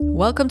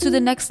Welcome to the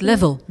next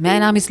level. Mijn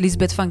naam is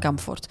Lisbeth van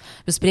Kampvoort.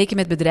 We spreken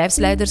met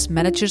bedrijfsleiders,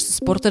 managers,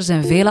 sporters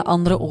en vele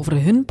anderen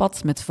over hun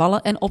pad met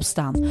vallen en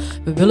opstaan.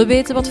 We willen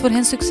weten wat voor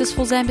hen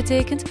succesvol zijn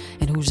betekent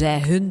en hoe zij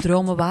hun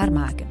dromen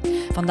waarmaken.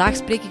 Vandaag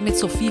spreek ik met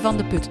Sophie van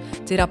de Put,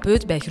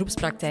 therapeut bij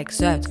Groepspraktijk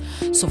Zuid.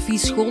 Sophie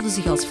schoolde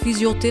zich als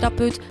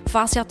fysiotherapeut,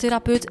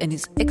 fasciatherapeut en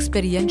is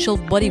experiential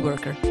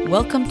bodyworker.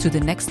 Welcome to the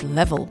next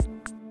level.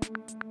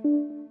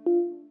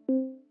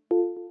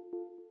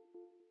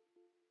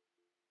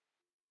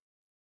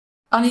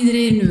 Aan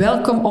iedereen,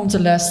 welkom om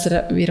te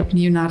luisteren weer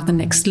opnieuw naar The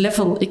Next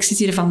Level. Ik zit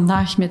hier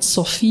vandaag met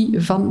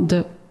Sophie van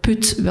de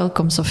Put.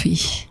 Welkom,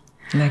 Sophie.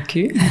 Dank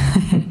u.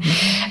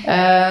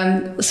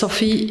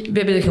 Sophie, we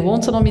hebben de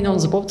gewoonte om in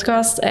onze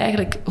podcast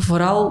eigenlijk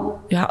vooral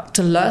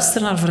te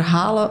luisteren naar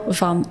verhalen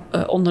van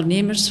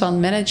ondernemers, van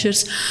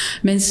managers,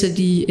 mensen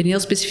die een heel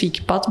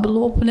specifiek pad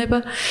belopen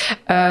hebben.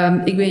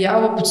 Ik ben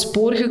jou op het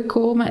spoor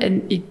gekomen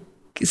en ik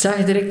zag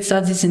direct,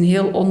 dat is een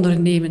heel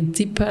ondernemend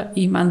type.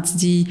 Iemand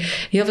die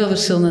heel veel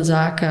verschillende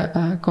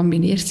zaken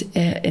combineert.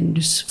 En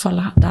dus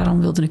voilà, daarom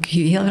wilde ik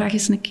je heel graag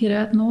eens een keer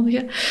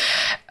uitnodigen.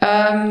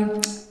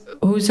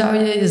 Hoe zou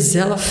je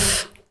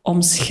jezelf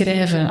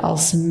omschrijven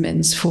als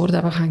mens,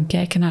 voordat we gaan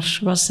kijken naar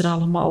wat er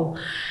allemaal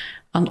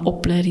aan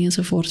opleiding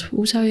enzovoort?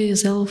 Hoe zou je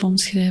jezelf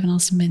omschrijven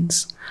als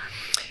mens?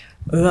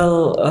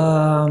 Wel,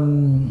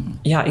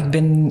 ik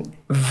ben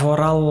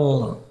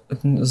vooral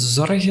een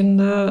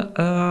zorgende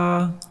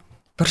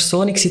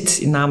persoon. Ik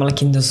zit namelijk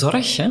in de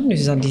zorg, hè?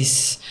 Dus dat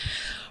is,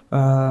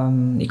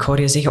 ik hoor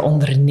je zeggen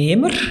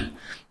ondernemer,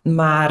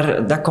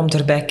 maar dat komt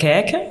erbij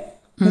kijken,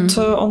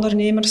 het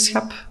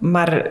ondernemerschap.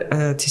 Maar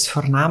het is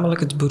voornamelijk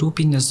het beroep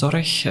in de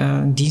zorg,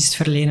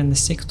 dienstverlenende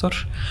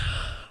sector.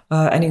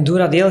 En ik doe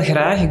dat heel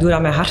graag, ik doe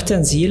dat met hart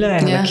en ziel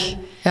eigenlijk.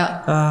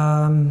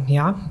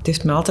 Ja. Het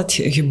heeft me altijd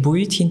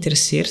geboeid,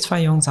 geïnteresseerd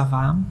van jongs af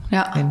aan.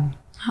 Ja. En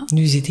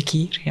nu zit ik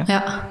hier.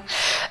 Ja.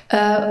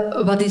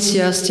 Wat is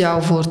juist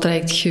jouw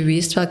voortraject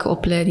geweest? Welke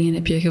opleidingen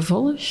heb je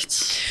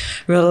gevolgd?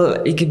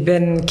 Wel, ik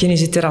ben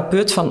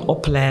kinesitherapeut van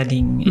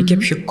opleiding. Ik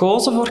heb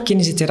gekozen voor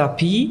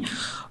kinesitherapie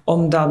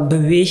omdat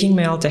beweging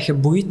mij altijd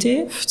geboeid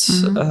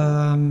heeft.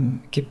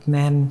 Ik heb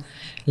mijn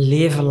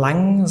leven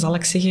lang, zal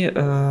ik zeggen,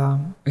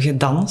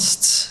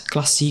 gedanst.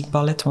 Klassiek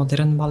ballet,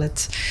 modern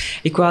ballet.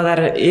 Ik wou daar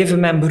even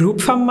mijn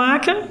beroep van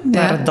maken,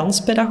 naar het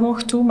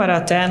danspedagoog toe, maar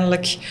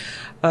uiteindelijk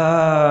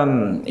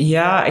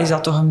is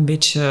dat toch een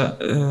beetje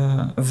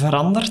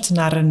veranderd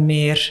naar een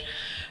meer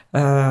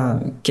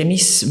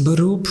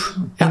kennisberoep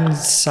en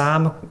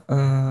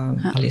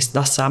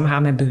dat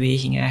samengaan met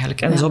beweging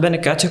eigenlijk. En zo ben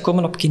ik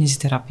uitgekomen op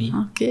kinesitherapie.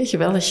 Oké,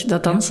 geweldig.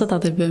 Dat dansen,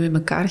 dat hebben we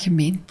met elkaar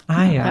gemeen.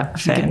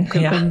 Fijn. Ik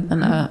heb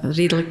een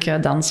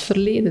redelijk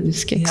dansverleden,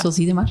 dus kijk, zo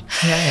zie je maar.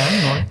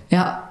 Mooi.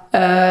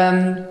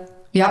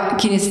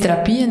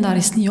 Kinesitherapie en daar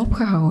is het niet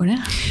opgehouden, hè?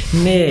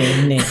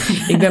 Nee.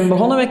 Ik ben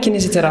begonnen met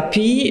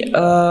kinesitherapie,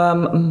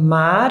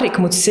 maar ik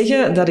moet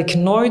zeggen dat ik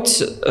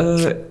nooit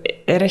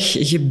erg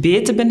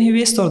gebeten ben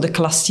geweest door de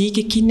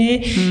klassieke kine,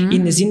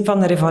 in de zin van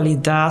de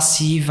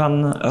revalidatie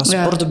van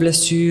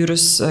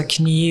sportblessures,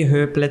 knie,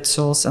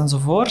 heupletsels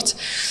enzovoort.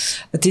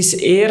 Het is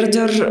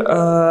eerder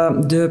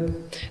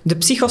de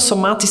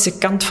psychosomatische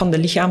kant van de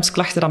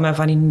lichaamsklachten dat mij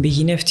van in het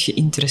begin heeft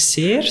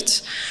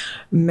geïnteresseerd.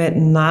 Met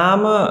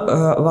name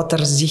wat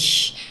er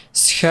zich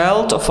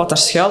schuilt, of wat er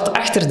schuilt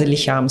achter de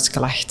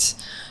lichaamsklacht.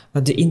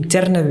 De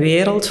interne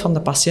wereld van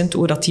de patiënt,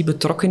 hoe dat die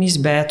betrokken is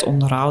bij het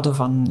onderhouden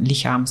van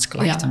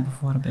lichaamsklachten,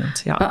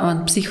 bijvoorbeeld. Ja.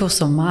 Want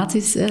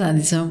psychosomatisch, dat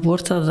is een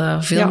woord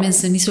dat veel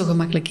mensen niet zo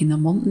gemakkelijk in de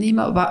mond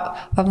nemen.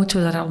 Wat moeten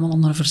we daar allemaal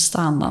onder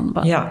verstaan dan?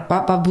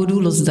 Wat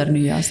bedoelen ze daar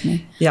nu juist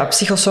mee? Ja,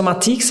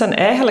 psychosomatiek zijn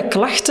eigenlijk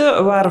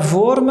klachten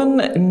waarvoor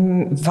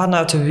men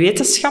vanuit de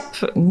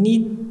wetenschap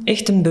niet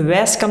echt een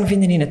bewijs kan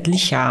vinden in het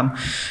lichaam.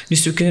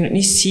 Dus we kunnen het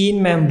niet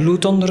zien met een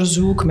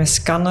bloedonderzoek, met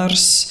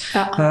scanners,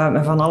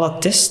 met van alle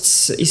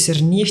tests is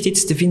er niet echt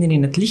iets te vinden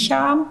in het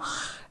lichaam.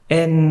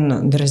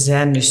 En er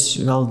zijn dus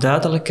wel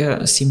duidelijke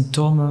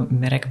symptomen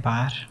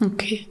merkbaar.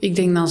 Oké. Ik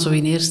denk dan zo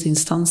in eerste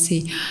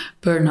instantie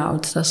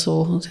burn-out. Dat is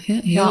zo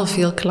heel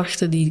veel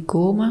klachten die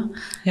komen.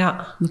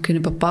 Ja. We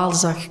kunnen bepaalde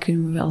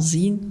zaken wel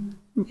zien.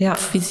 Ja.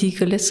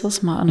 Fysieke letsels,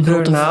 maar een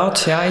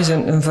burn-out is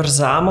een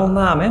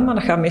verzamelnaam, hè, maar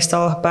dat gaat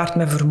meestal gepaard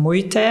met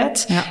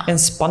vermoeidheid en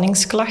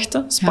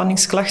spanningsklachten.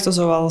 Spanningsklachten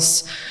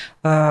zoals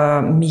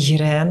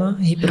migraine,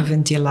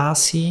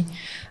 hyperventilatie,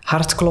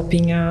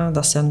 hartkloppingen,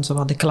 dat zijn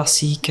zowat de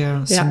klassieke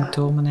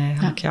symptomen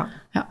eigenlijk. Ja.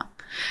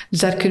 Dus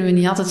daar kunnen we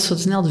niet altijd zo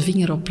snel de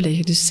vinger op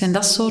leggen. Dus zijn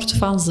dat soort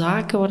van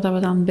zaken waar we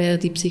dan bij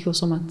die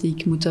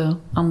psychosomatiek moeten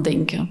aan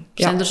denken?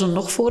 Zijn er zo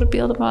nog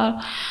voorbeelden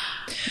waar...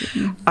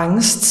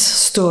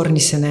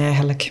 Angststoornissen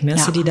eigenlijk.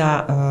 Mensen die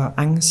daar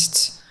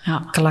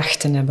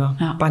angstklachten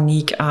hebben.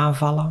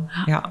 Paniekaanvallen.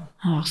 Ja.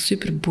 Oh,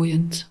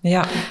 superboeiend.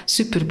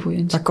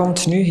 Superboeiend. Dat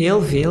komt nu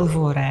heel veel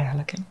voor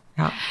eigenlijk.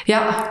 Hè.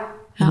 Ja.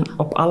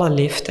 Op alle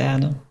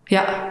leeftijden.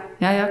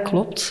 Ja,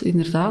 klopt,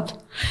 inderdaad.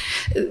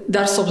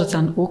 Daar stopt het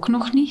dan ook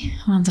nog niet,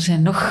 want er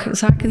zijn nog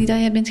zaken die dat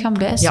jij bent gaan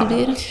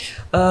bijstuderen.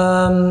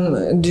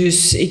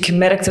 Dus ik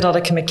merkte dat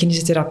ik met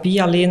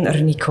kinesiotherapie alleen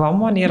er niet kwam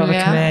wanneer dat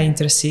ik mij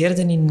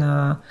interesseerde in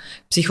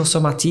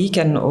psychosomatiek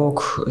en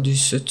ook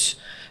dus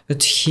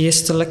het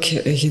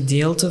geestelijk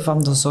gedeelte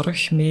van de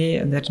zorg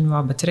mee daarin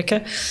wou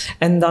betrekken.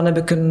 En dan heb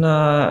ik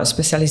een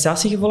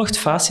specialisatie gevolgd,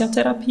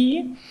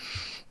 fasciatherapie.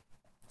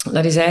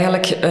 Dat is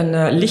eigenlijk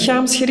een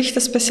lichaamsgerichte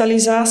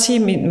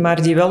specialisatie,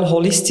 maar die wel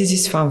holistisch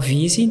is van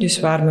visie. Dus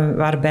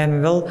waarbij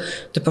men wel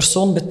de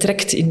persoon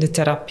betrekt in de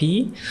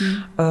therapie.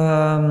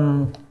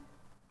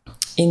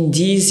 In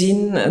die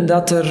zin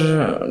dat er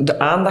de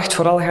aandacht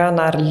vooral gaat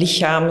naar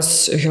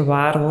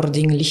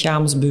lichaamsgewaarwording,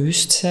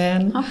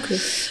 lichaamsbewustzijn. Okay.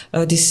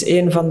 Het is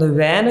een van de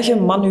weinige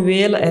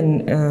manuele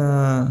en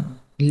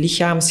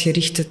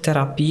lichaamsgerichte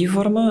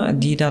therapievormen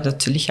die dat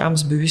het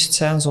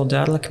lichaamsbewustzijn zo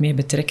duidelijk mee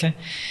betrekken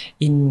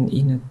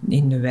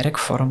in de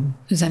werkvorm.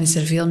 Dus dan is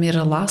er veel meer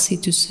relatie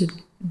tussen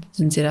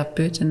de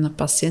therapeut en de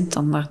patiënt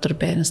dan dat er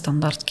bij een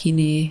standaard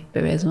kine,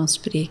 bij wijze van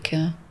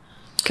spreken,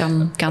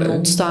 kan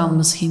ontstaan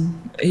misschien.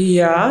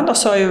 Ja, dat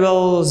zou je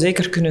wel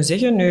zeker kunnen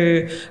zeggen.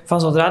 Nu, van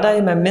zodra dat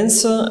je met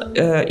mensen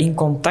in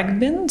contact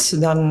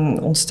bent, dan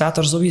ontstaat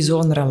er sowieso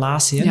een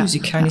relatie. Hè? Dus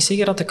ik ga niet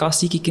zeggen dat de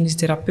klassieke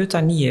kinesitherapeut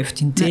dat niet heeft.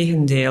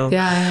 Integendeel.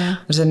 Ja.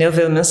 Er zijn heel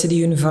veel mensen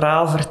die hun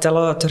verhaal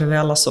vertellen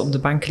terwijl ze op de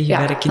bank liggen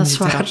bij de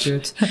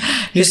kinesitherapeut.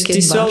 Dus het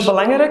is wel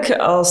belangrijk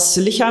als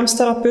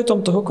lichaamstherapeut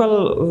om toch ook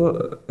wel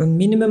een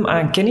minimum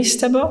aan kennis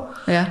te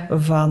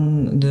hebben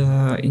van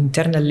de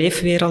interne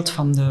leefwereld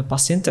van de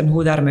patiënt en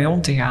hoe daarmee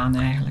om te gaan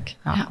eigenlijk.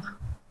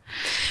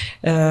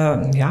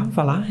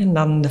 Voilà. En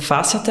dan de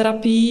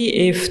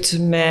fasciatherapie heeft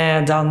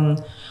mij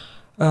dan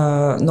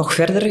nog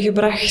verder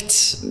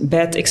gebracht bij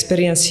het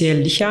experientieel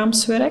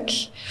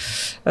lichaamswerk.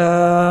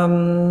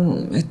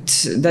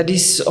 Dat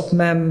is op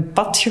mijn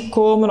pad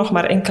gekomen nog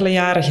maar enkele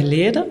jaren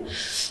geleden.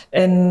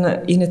 En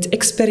in het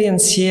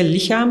experientieel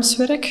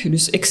lichaamswerk,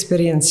 dus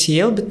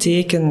experientieel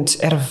betekent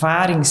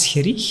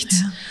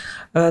ervaringsgericht,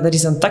 dat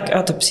is een tak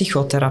uit de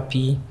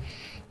psychotherapie.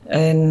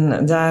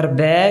 En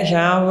daarbij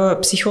gaan we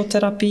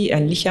psychotherapie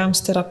en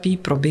lichaamstherapie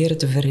proberen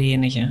te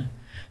verenigen.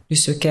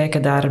 Dus we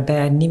kijken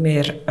daarbij niet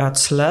meer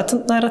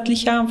uitsluitend naar het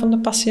lichaam van de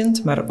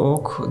patiënt, maar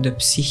ook de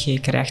psyche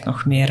krijgt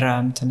nog meer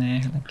ruimte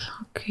eigenlijk.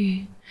 Oké.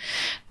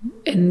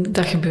 En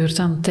dat gebeurt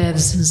dan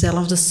tijdens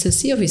eenzelfde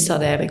sessie of is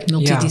dat eigenlijk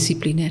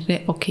multidisciplinair?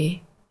 Nee, oké.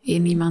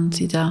 Eén iemand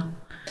die dat...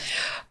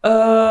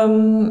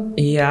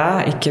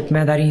 ik heb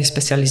mij daarin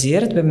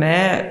gespecialiseerd. Bij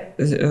mij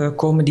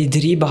komen die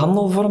 3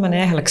 behandelvormen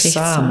eigenlijk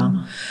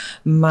samen.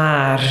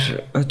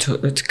 Maar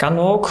het kan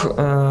ook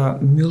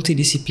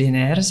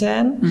multidisciplinair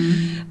zijn.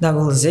 Dat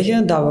wil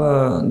zeggen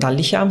dat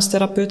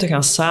lichaamstherapeuten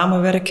gaan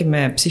samenwerken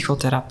met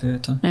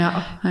psychotherapeuten.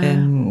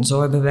 En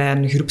zo hebben wij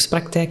een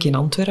groepspraktijk in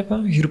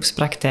Antwerpen,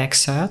 Groepspraktijk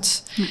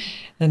Zuid.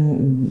 En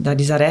dat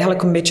is daar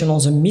eigenlijk een beetje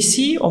onze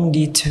missie, om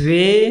die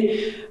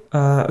 2...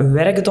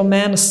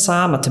 werkdomeinen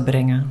samen te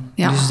brengen.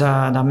 Dus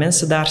dat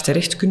mensen daar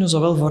terecht kunnen,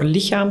 zowel voor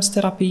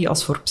lichaamstherapie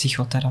als voor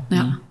psychotherapie.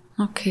 Ja,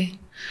 oké.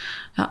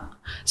 Ja,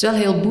 het is wel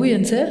heel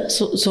boeiend, hè?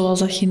 Zoals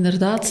dat je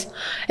inderdaad...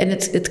 En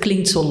het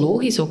klinkt zo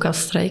logisch ook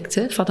als traject,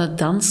 hè? Van het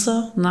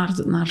dansen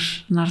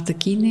naar de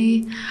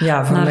kine.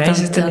 Ja, voor mij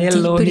is het een heel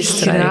logisch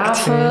traject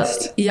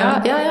geweest.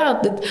 Ja.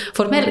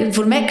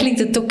 Voor mij klinkt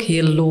het ook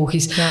heel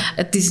logisch. Ja.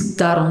 Het is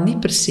daarom niet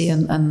per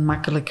se een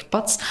makkelijk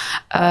pad.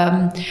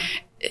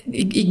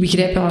 Ik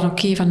begrijp wel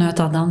van vanuit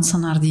dat dansen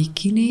naar die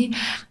kine,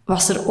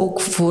 was er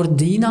ook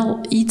voordien al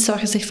iets waar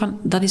je zegt van,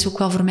 dat is ook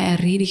wel voor mij een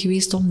reden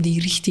geweest om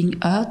die richting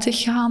uit te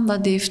gaan.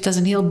 Dat is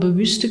een heel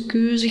bewuste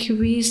keuze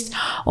geweest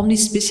om die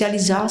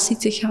specialisatie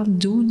te gaan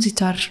doen.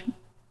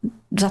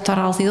 Zat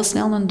daar al heel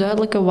snel een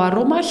duidelijke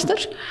waarom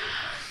achter?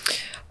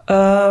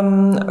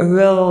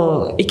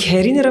 Wel, ik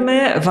herinner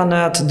mij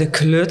vanuit de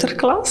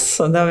kleuterklas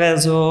dat wij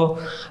zo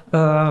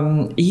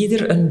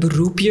ieder een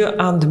beroepje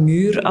aan de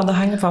muur hadden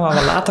hangen van wat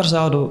we later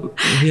zouden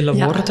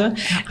willen worden.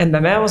 En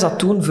bij mij was dat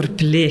toen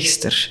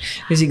verpleegster.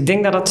 Dus ik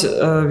denk dat het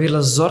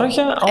willen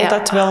zorgen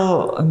altijd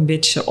wel een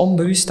beetje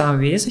onbewust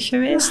aanwezig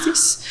geweest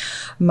is.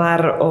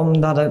 Maar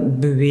omdat de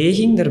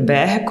beweging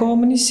erbij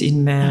gekomen is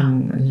in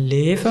mijn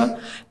leven,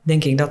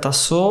 denk ik dat dat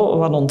zo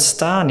wat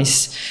ontstaan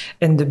is.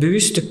 En de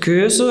bewuste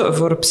keuze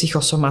voor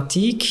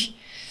psychosomatiek,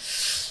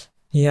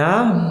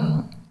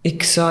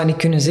 ik zou niet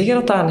kunnen zeggen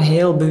dat dat een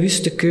heel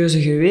bewuste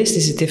keuze geweest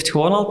is. Het heeft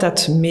gewoon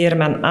altijd meer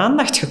mijn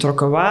aandacht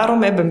getrokken.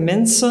 Waarom hebben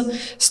mensen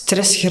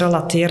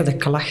stressgerelateerde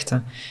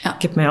klachten?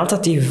 Ik heb mij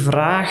altijd die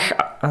vraag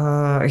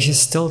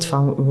gesteld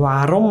van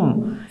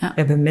waarom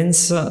hebben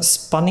mensen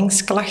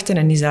spanningsklachten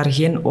en is daar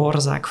geen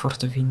oorzaak voor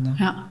te vinden?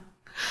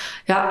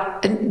 Ja,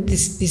 en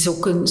het is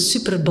ook een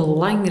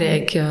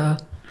superbelangrijk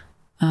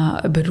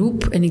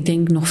beroep. En ik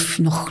denk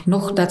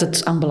nog dat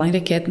het aan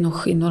belangrijkheid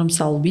nog enorm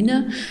zal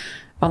winnen.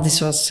 Want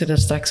zoals je daar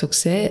straks ook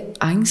zei,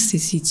 angst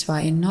is iets wat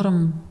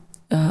enorm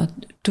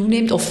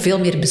toeneemt of veel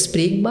meer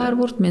bespreekbaar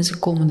wordt. Mensen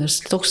komen er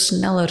toch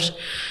sneller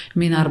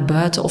mee naar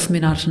buiten of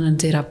mee naar een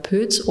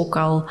therapeut. Ook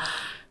al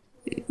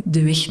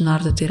de weg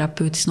naar de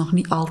therapeut is nog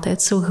niet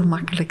altijd zo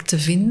gemakkelijk te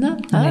vinden.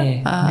 Hè?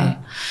 Nee.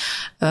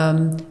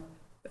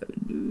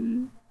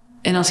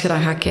 En als je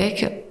dan gaat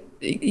kijken...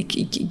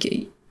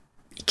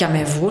 Ik kan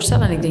mij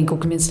voorstellen, en ik denk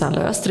ook mensen dat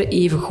luisteren,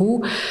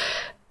 evengoed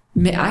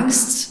met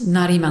angst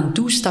naar iemand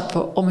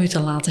toestappen om je te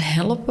laten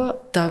helpen,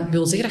 dat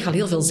wil zeggen dat je al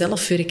heel veel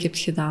zelfwerk hebt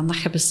gedaan. Dat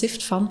je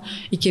beseft van,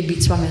 ik heb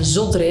iets wat mij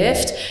zo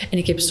drijft en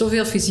ik heb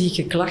zoveel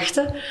fysieke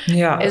klachten.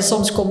 Ja. En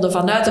soms komt er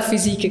vanuit de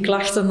fysieke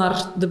klachten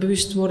naar de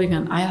bewustwording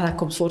van, dat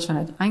komt voort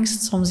vanuit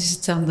angst. Soms is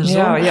het andersom.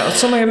 Ja,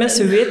 sommige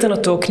mensen weten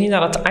het ook niet,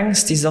 dat het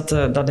angst is dat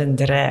hen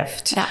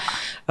drijft. Ja.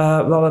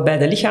 Wat we bij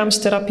de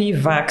lichaamstherapie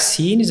vaak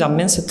zien, is dat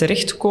mensen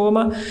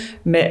terechtkomen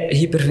met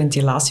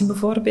hyperventilatie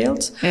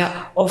bijvoorbeeld.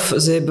 Ja. Of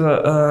ze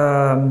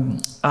hebben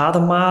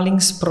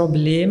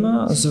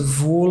ademhalingsproblemen. Ze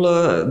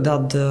voelen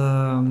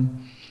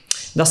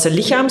dat ze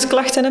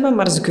lichaamsklachten hebben,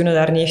 maar ze kunnen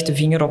daar niet echt de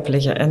vinger op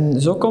leggen.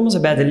 En zo komen ze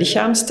bij de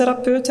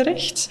lichaamstherapeut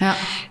terecht. Ja.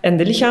 En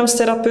de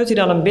lichaamstherapeut die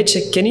dan een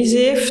beetje kennis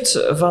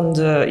heeft van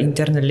de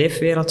interne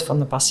leefwereld van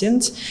de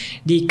patiënt,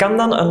 die kan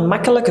dan een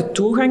makkelijke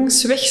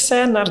toegangsweg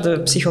zijn naar de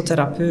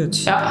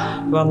psychotherapeut.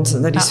 Ja.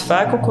 Want dat is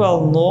vaak ook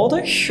wel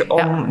nodig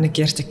om een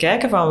keer te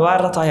kijken van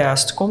waar dat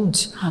juist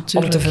komt.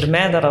 Om te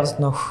vermijden dat het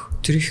nog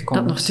terugkomt.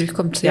 Dat nog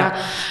terugkomt, ja.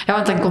 Ja,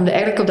 want dan komt je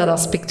eigenlijk op dat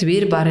aspect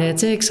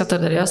weerbaarheid. Hè. Ik zat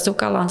er juist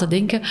ook al aan te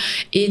denken.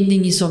 Eén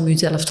ding is om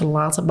jezelf te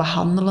laten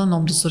behandelen,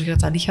 om te zorgen dat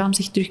dat lichaam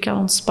zich terug kan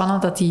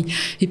ontspannen, dat die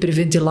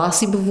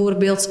hyperventilatie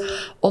bijvoorbeeld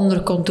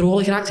onder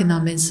controle geraakt en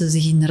dat mensen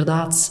zich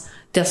inderdaad,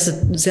 dat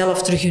ze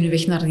zelf terug hun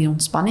weg naar die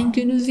ontspanning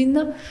kunnen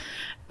vinden.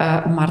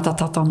 Maar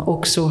dat dan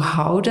ook zo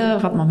houden,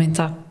 van het moment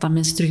dat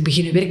mensen terug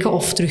beginnen werken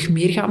of terug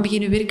meer gaan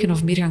beginnen werken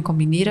of meer gaan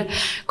combineren,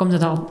 komt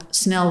het al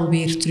snel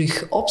weer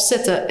terug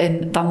opzetten.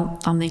 En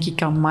dan denk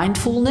ik aan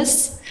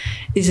mindfulness.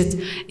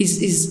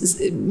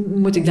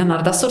 Moet ik dan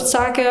naar dat soort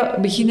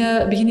zaken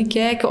beginnen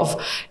kijken?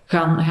 Of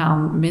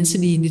gaan mensen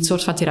die in dit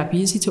soort van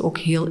therapieën zitten ook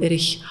heel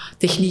erg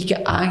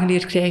technieken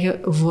aangeleerd krijgen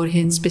voor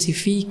hen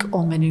specifiek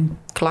om met hun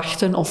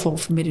klachten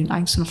of met hun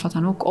angsten of wat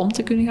dan ook om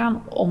te kunnen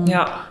gaan, om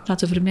dat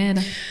te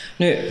vermijden?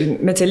 Nu,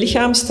 met de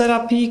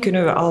lichaamstherapie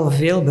kunnen we al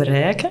veel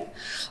bereiken,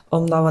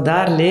 omdat we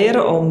daar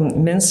leren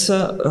om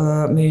mensen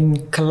met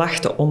hun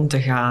klachten om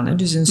te gaan. Hè.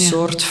 Dus een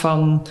soort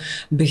van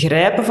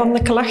begrijpen van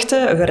de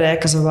klachten. We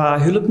reiken ze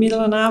wat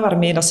hulpmiddelen aan,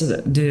 waarmee dat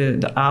ze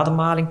de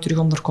ademhaling terug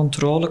onder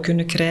controle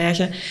kunnen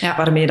krijgen,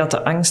 waarmee dat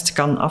de angst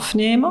kan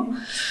afnemen.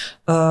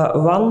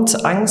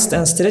 Want angst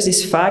en stress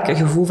is vaak een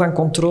gevoel van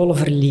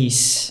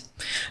controleverlies.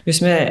 Dus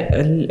met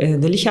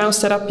de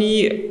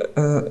lichaamstherapie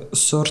een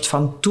soort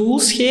van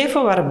tools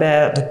geven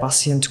waarbij de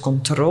patiënt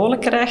controle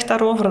krijgt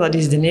daarover, dat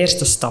is de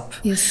eerste stap.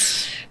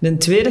 Yes. De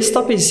tweede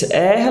stap is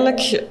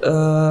eigenlijk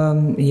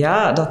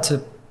dat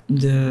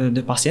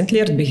de patiënt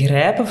leert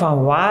begrijpen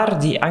van waar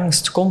die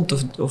angst komt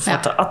of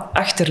wat de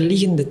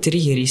achterliggende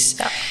trigger is.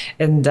 Ja.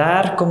 En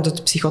daar komt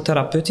het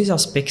psychotherapeutisch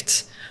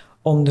aspect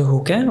om de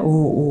hoek. Hè.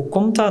 Hoe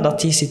komt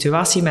dat die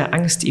situatie met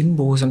angst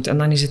inbozemt? En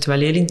dan is het wel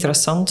heel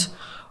interessant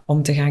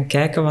om te gaan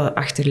kijken wat de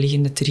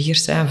achterliggende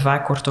triggers zijn.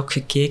 Vaak wordt ook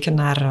gekeken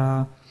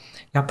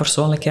naar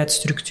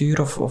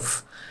persoonlijkheidsstructuur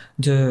of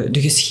de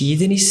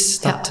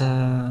geschiedenis dat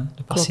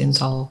de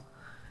patiënt al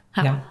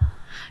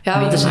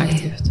meegemaakt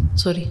heeft.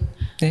 Sorry.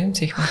 Nee,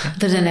 zeg maar.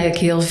 Er zijn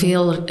eigenlijk heel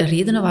veel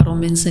redenen waarom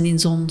mensen in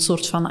zo'n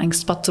soort van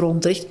angstpatroon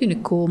terecht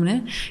kunnen komen. Hè.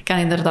 Het kan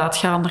inderdaad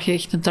gaan dat je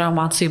echt een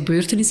traumatische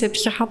gebeurtenis hebt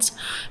gehad.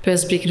 Bij wijze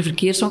van spreken een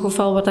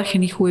verkeersongeval wat je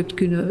niet goed hebt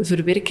kunnen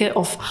verwerken.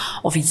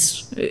 Of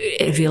iets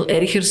veel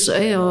ergers,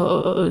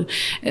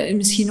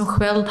 misschien nog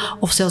wel.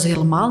 Of zelfs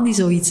helemaal niet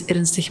zoiets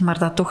ernstig, maar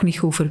dat toch niet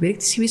goed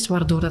verwerkt is geweest,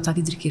 waardoor dat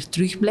iedere keer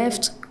terug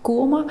blijft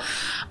komen.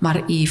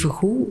 Maar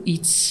evengoed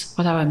iets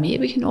wat we mee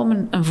hebben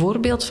genomen, een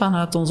voorbeeld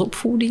vanuit onze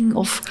opvoeding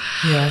of...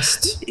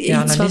 Juist.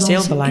 Ja, dat is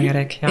heel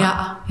belangrijk.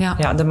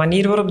 Ja, de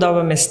manier waarop dat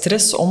we met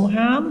stress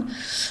omgaan,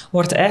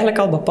 wordt eigenlijk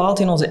al bepaald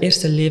in onze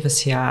eerste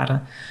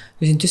levensjaren.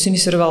 Dus intussen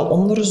is er wel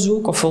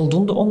onderzoek, of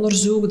voldoende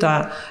onderzoek,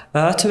 dat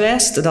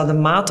uitwijst dat de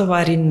mate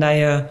waarin dat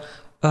je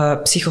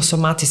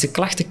psychosomatische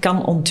klachten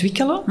kan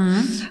ontwikkelen,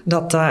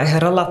 dat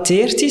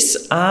gerelateerd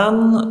is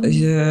aan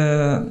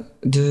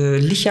de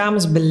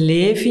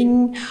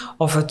lichaamsbeleving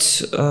of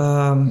het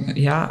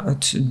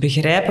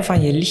begrijpen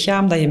van je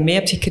lichaam dat je mee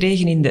hebt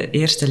gekregen in de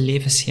eerste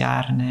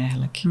levensjaren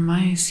eigenlijk.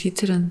 Amai,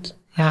 schitterend.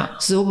 Ja.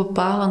 Zo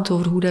bepalend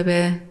over hoe dat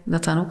wij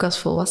dat dan ook als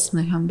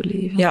volwassenen gaan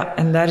beleven. Ja,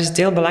 en daar is het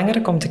heel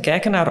belangrijk om te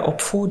kijken naar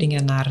opvoeding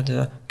en naar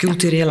de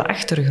culturele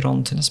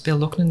achtergrond. En dat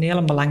speelt ook een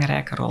hele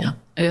belangrijke rol. Ja,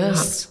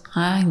 juist.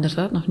 Ja.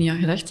 Inderdaad, nog niet aan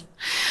gedacht.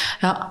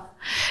 Ja,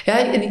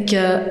 en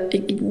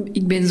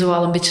ik ben zo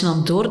al een beetje aan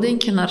het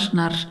doordenken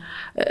naar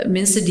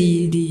mensen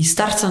die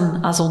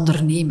starten als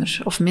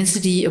ondernemer. Of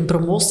mensen die een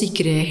promotie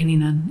krijgen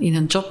in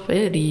een job.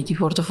 Hè. Die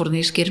worden voor de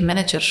eerste keer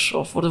manager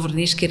of worden voor de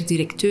eerste keer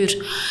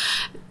directeur.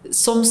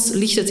 Soms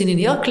ligt het in een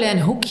heel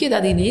klein hoekje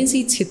dat ineens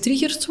iets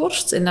getriggerd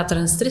wordt en dat er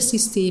een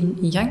stresssysteem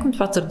in gang komt,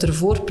 wat er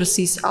ervoor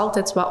precies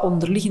altijd wat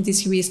onderliggend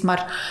is geweest,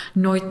 maar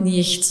nooit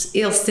niet echt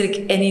heel sterk.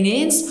 En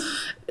ineens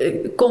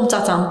komt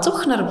dat dan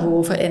toch naar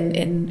boven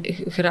en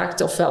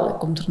geraakt, ofwel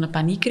komt er een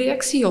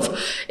paniekreactie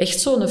of echt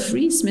zo'n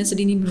freeze, mensen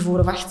die niet meer voor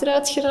of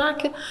achteruit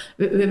geraken.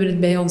 We hebben het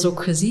bij ons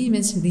ook gezien,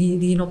 mensen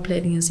die in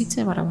opleidingen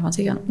zitten, waar we van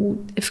zeggen,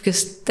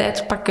 even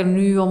tijd pakken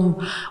nu om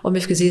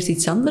even eerst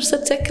iets anders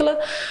te tackelen,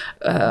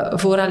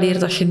 vooraleer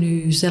dat je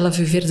nu zelf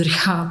je verder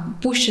gaat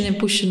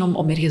pushen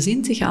om ergens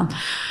in te gaan.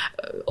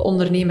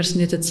 Ondernemers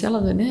net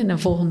hetzelfde, hè? Een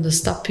volgende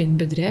stap in het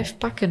bedrijf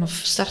pakken of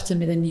starten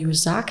met een nieuwe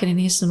zaak en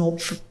ineens een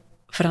hoop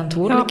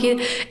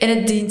verantwoordelijkheden. En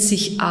het dient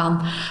zich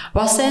aan.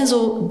 Wat zijn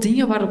zo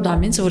dingen waarop dat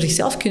mensen voor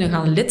zichzelf kunnen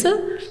gaan letten?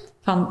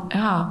 Van,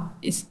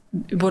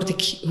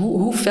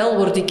 hoe fel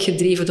word ik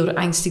gedreven door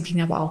angst? Ik denk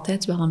dat we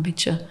altijd wel een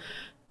beetje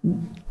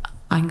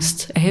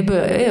angst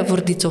hebben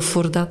voor dit of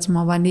voor dat.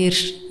 Maar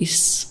wanneer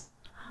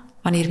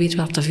weten we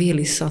dat te veel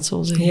is, dat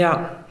zo zeggen?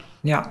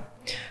 Ja.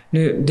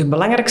 Nu, de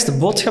belangrijkste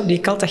boodschap die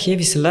ik altijd geef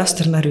is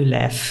luister naar uw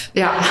lijf.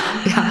 Ja.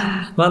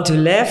 Want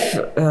uw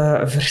lijf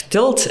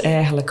vertelt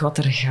eigenlijk wat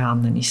er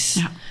gaande is.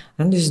 Ja.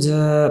 En dus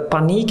de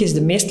paniek is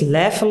de meest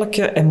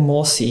lijfelijke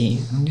emotie.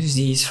 Dus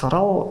die is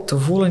vooral te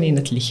voelen in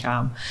het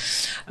lichaam.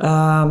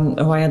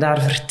 Wat je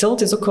daar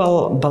vertelt is ook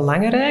wel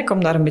belangrijk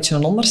om daar een beetje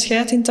een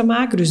onderscheid in te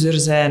maken. Dus er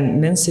zijn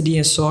mensen die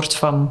een soort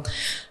van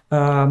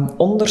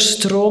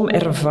onderstroom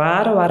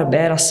ervaren,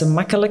 waarbij dat ze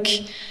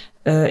makkelijk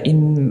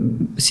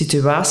in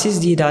situaties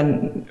die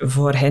dan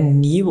voor hen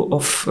nieuw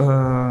of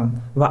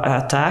wat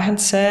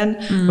uitdagend zijn,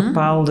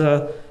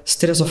 bepaalde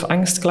stress- of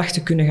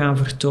angstklachten kunnen gaan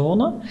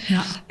vertonen.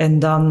 Ja. En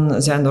dan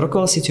zijn er ook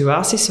wel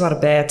situaties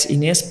waarbij het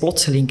ineens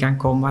plotseling kan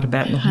komen, waarbij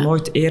het nog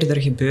nooit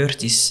eerder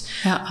gebeurd is.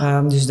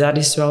 Ja. Dus dat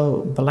is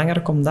wel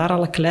belangrijk om daar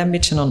al een klein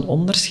beetje een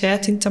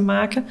onderscheid in te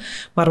maken.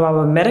 Maar wat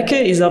we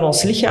merken is dat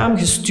ons lichaam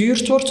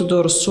gestuurd wordt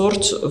door een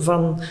soort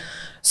van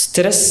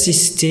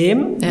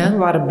stresssysteem,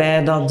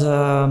 waarbij dat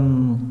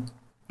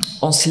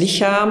ons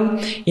lichaam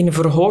in een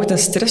verhoogde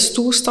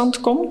stresstoestand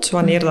komt,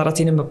 wanneer dat het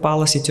in een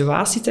bepaalde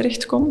situatie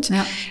terechtkomt.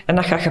 Ja. En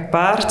dat gaat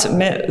gepaard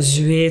met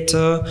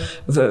zweten,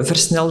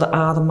 versnelde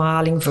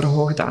ademhaling,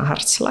 verhoogde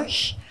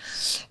hartslag.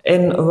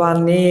 En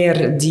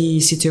wanneer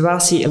die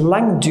situatie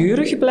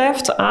langdurig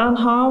blijft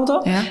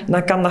aanhouden,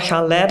 dan kan dat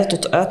gaan leiden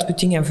tot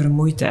uitputting en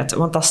vermoeidheid.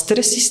 Want dat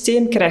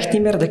stresssysteem krijgt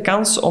niet meer de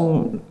kans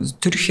om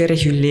terug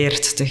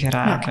gereguleerd te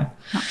geraken.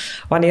 Ja.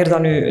 Wanneer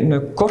dat nu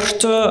een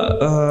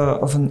korte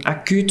of een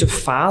acute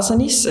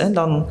fase is,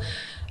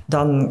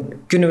 dan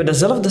kunnen we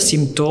dezelfde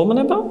symptomen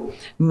hebben,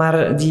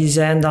 maar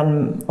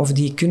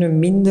die kunnen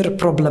minder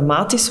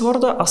problematisch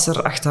worden als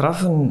er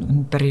achteraf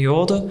een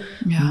periode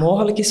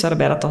mogelijk is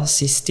waarbij dat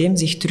systeem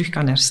zich terug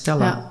kan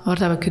herstellen. Ja,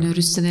 waar we kunnen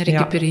rusten en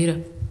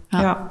recupereren.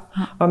 Ja.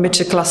 Wat een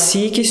beetje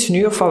klassiek is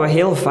nu, of wat we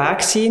heel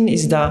vaak zien,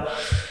 is dat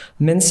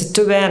mensen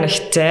te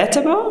weinig tijd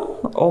hebben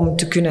om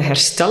te kunnen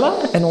herstellen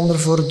en onder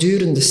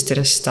voortdurende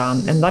stress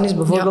staan. En dan is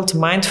bijvoorbeeld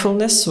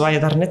mindfulness, wat je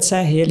daarnet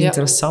zei, heel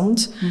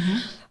interessant. Mm-hmm.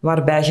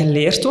 Waarbij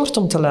geleerd wordt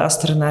om te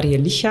luisteren naar je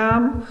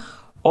lichaam,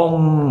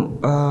 om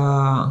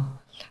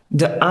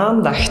de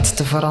aandacht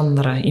te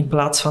veranderen, in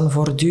plaats van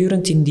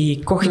voortdurend in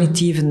die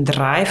cognitieve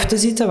drive te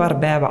zitten,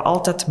 waarbij we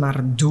altijd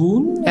maar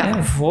doen,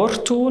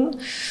 voortdoen.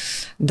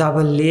 Dat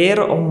we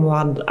leren om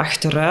wat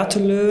achteruit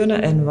te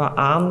leunen en wat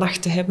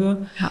aandacht te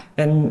hebben. Ja.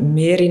 En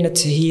meer in het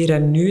hier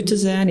en nu te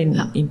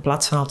zijn, in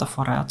plaats van altijd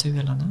vooruit te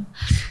willen.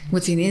 Hè. Ik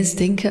moet ineens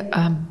denken...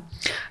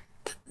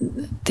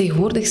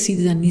 Tegenwoordig zie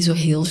je dat niet zo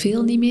heel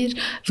veel niet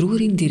meer.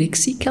 Vroeger in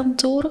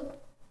directiekantoren.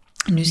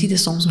 Nu zie je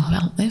soms nog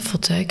wel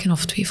fauteuiken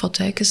of 2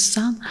 fauteuiken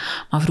staan.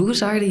 Maar vroeger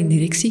zagen je in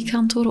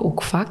directiekantoren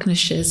ook vaak een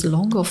chaise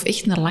longue of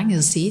echt een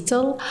lange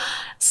zetel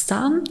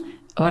staan,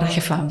 waar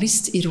je van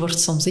wist, hier wordt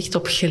soms echt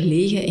op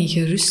gelegen en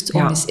gerust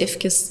om eens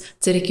even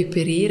te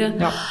recupereren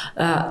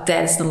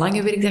tijdens een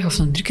lange werkdag of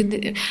een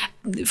drukke...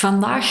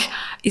 Vandaag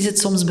is het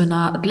soms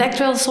bijna... Het lijkt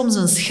wel soms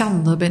een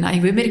schande bijna.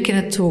 En we merken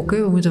het ook.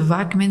 Hè. We moeten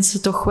vaak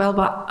mensen toch wel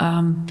wat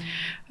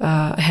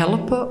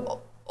helpen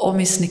om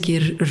eens een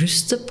keer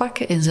rust te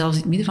pakken. En zelfs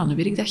in het midden van de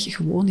werkdag je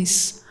gewoon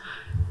eens...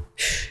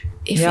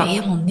 Even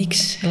helemaal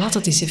niks. Laat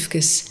het eens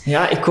even.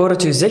 Ja, ik hoor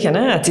het u zeggen.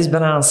 Hè. Het is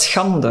bijna een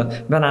schande.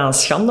 Bijna een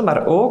schande,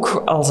 maar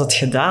ook als het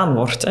gedaan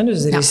wordt. Hè.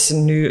 Dus er is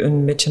nu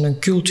een beetje een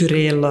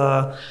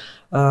culturele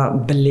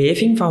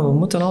beleving van we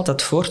moeten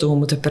altijd voortdoen, we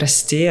moeten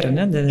presteren.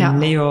 Hè. De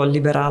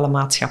neoliberale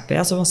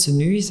maatschappij zoals ze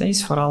nu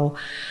is vooral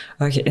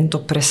geënt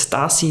op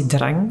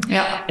prestatiedrang.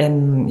 Ja.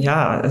 En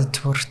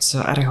het wordt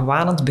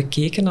argwanend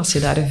bekeken als je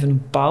daar even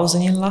een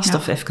pauze in last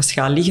of even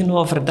gaat liggen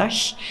overdag.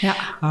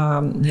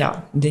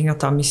 Ja. Ik denk dat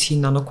dat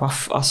misschien dan ook wat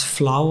als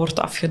flauw wordt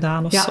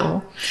afgedaan of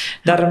zo.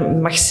 Daar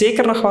mag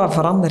zeker nog wat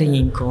verandering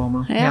in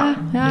komen.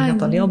 Ik denk dat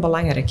dat heel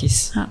belangrijk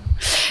is.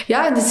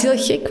 Ja, het is heel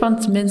gek,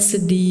 want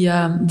mensen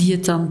die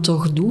het dan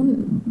toch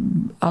doen,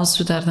 als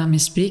we daar dan mee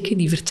spreken,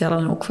 die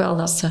vertellen ook wel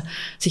dat ze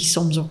zich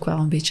soms ook wel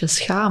een beetje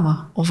schamen.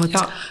 Of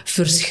het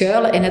verschuilen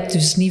en het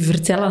dus niet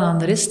vertellen aan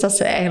de rest, dat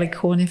ze eigenlijk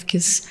gewoon even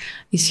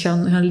eens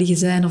gaan liggen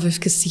zijn of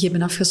even zich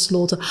hebben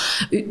afgesloten.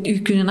 U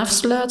kunnen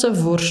afsluiten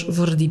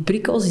voor die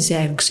prikkels is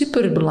eigenlijk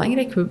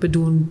superbelangrijk. We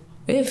doen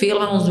Veel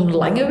van ons doen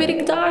lange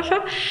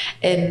werkdagen.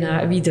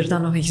 En wie er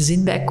dan nog een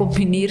gezin bij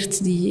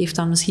combineert, die heeft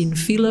dan misschien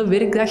file,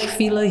 werkdag,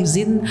 file,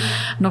 gezin,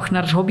 nog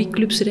naar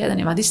hobbyclubs rijden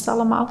en wat is het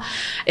allemaal.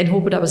 En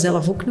hopen dat we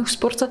zelf ook nog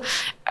sporten.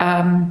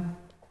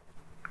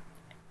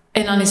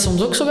 En dan is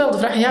soms ook zo wel de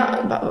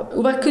vraag,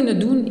 wat kun je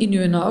doen in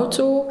je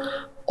auto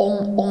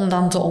om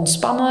dan te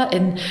ontspannen?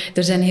 En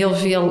er zijn heel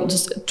veel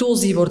tools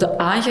die worden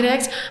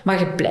aangereikt, maar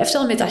je blijft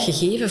wel met dat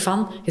gegeven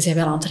van, je bent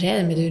wel aan het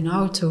rijden met je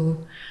auto.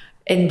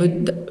 En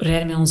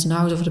rijden met onze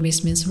auto, voor de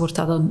meeste mensen wordt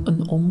dat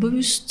een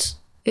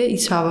onbewust.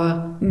 Iets wat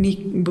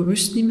we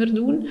bewust niet meer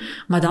doen.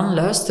 Maar dan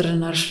luisteren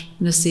naar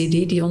een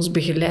CD die ons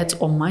begeleidt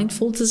om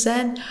mindful te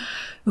zijn.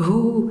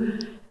 Hoe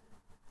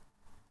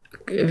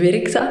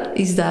werkt dat?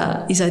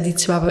 Is dat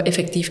iets wat we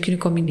effectief kunnen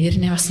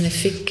combineren en wat een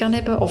effect kan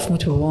hebben? Of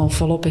moeten we gewoon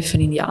volop even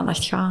in die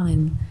aandacht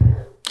gaan?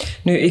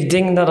 Nu, ik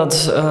denk dat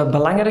het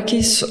belangrijk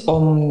is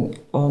om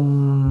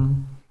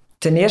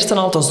ten eerste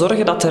al te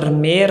zorgen dat er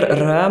meer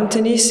ruimte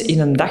is in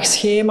een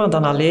dagschema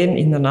dan alleen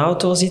in een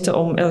auto zitten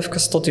om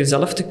even tot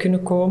jezelf te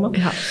kunnen komen.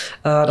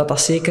 Ja.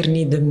 Dat zeker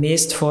niet de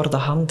meest voor de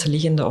hand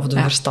liggende of de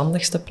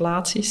verstandigste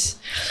plaats is.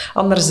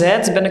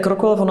 Anderzijds ben ik er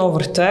ook wel van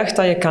overtuigd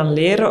dat je kan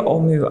leren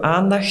om je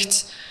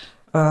aandacht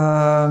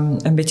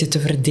een beetje te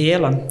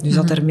verdelen. Dus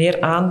dat er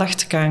meer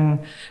aandacht kan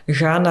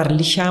gaan naar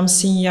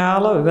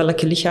lichaamssignalen.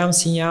 Welke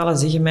lichaamssignalen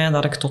zeggen mij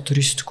dat ik tot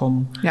rust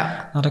kom?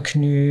 Ja. Dat ik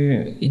nu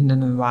in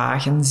een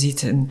wagen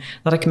zit en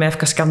dat ik mij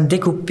even kan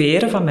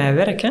decouperen van mijn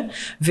werk. Hè.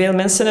 Veel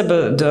mensen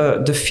hebben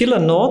de file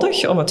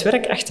nodig om het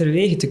werk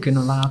achterwege te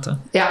kunnen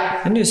laten.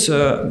 Ja. En dus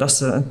dat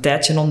ze een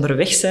tijdje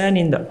onderweg zijn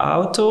in de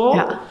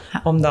auto,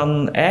 om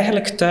dan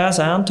eigenlijk thuis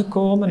aan te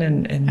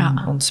komen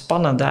en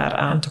ontspannen daar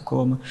aan te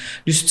komen.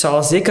 Dus het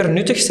zal zeker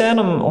nuttig zijn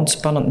om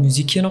ontspannend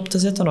muziekje op te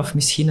zetten of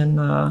misschien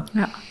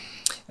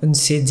een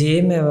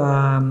cd met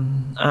wat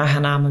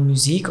aangename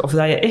muziek. Of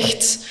dat je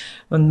echt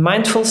een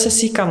mindful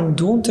sessie kan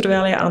doen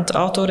terwijl je aan het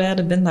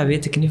autorijden bent, dat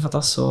weet ik niet of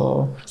dat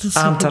zo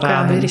aan te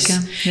raden is.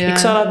 Ja. Ik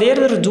zou dat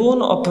eerder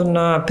doen op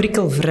een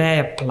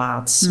prikkelvrije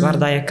plaats, waar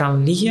dat je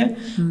kan liggen,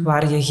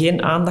 waar je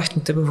geen aandacht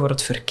moet hebben voor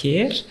het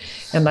verkeer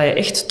en dat je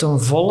echt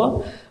ten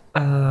volle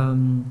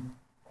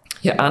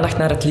je aandacht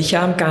naar het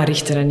lichaam kan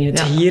richten en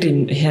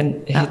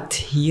het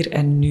hier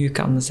en nu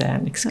kan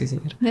zijn. Excuseer.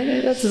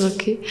 Nee, dat is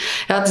oké.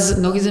 Ja, het is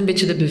nog eens een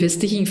beetje de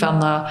bevestiging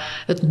van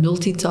het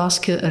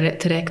multitasken.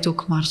 Het reikt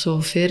ook maar zo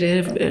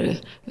ver.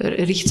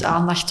 Richt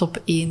aandacht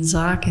op één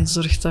zaak en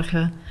zorg dat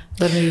je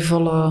daar met je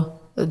volle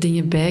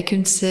dingen bij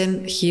kunt zijn.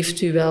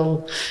 Geeft u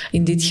wel,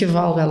 in dit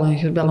geval,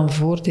 wel een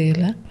voordeel.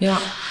 Hè? Ja.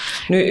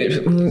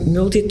 Nu,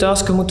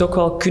 multitasken moet ook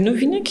wel kunnen,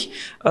 vind ik.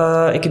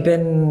 Ik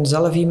ben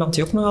zelf iemand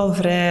die ook nogal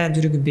vrij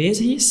druk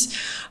bezig is.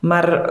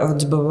 Maar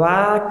het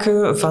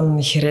bewaken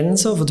van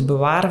grenzen, of het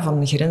bewaren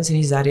van grenzen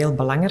is daar heel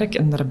belangrijk.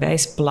 En daarbij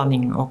is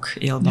planning ook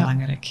heel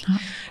belangrijk.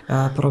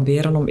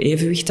 Proberen om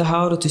evenwicht te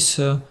houden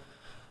tussen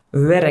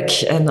werk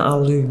en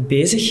al uw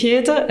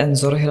bezigheden en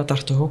zorgen dat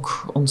er toch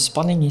ook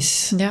ontspanning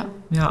is.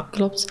 Ja,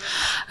 klopt.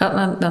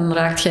 Dan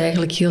raakt je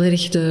eigenlijk heel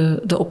erg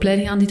de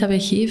opleiding aan die dat wij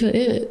geven.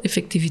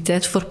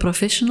 Effectiviteit voor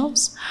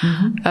professionals.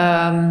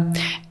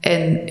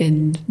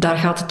 En daar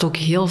gaat het ook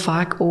heel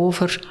vaak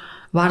over,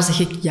 waar zeg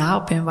ik ja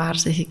op en waar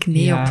zeg ik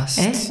nee op.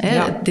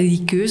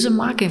 Die keuze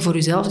maken en voor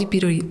jezelf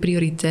die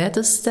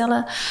prioriteiten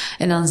stellen.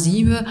 En dan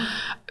zien we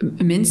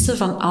mensen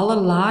van alle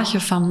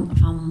lagen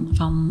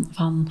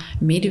van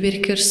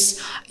medewerkers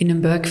in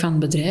een buik van het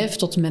bedrijf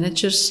tot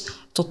managers,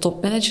 tot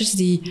topmanagers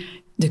die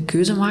de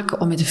keuze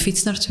maken om met de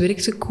fiets naar het werk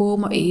te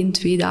komen,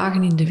 1-2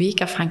 dagen in de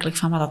week, afhankelijk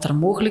van wat er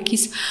mogelijk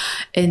is.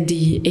 En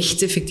die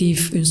echt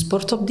effectief hun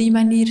sport op die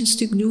manier een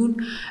stuk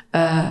doen.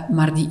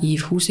 Maar die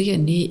even goed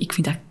zeggen, nee, ik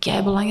vind dat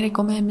keibelangrijk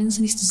om mijn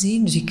mensen eens te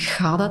zien, dus ik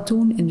ga dat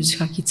doen en dus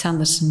ga ik iets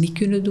anders niet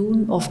kunnen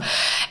doen.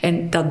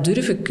 En dat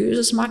durven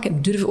keuzes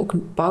maken, durven ook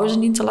een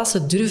pauze in te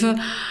lassen, durven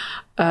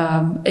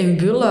en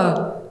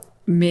willen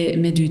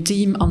met uw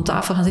team aan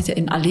tafel gaan zitten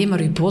en alleen maar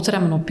uw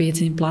boterhammen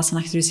opeten in plaats van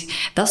achter u.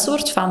 Dat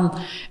soort van...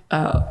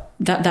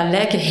 Dat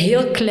lijken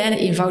heel kleine,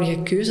 eenvoudige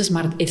keuzes,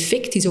 maar het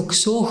effect is ook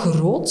zo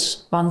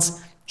groot,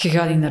 want je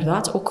gaat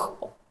inderdaad ook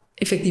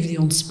effectief die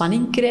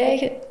ontspanning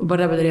krijgen,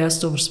 waar we er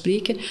juist over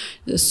spreken.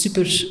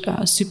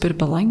 Super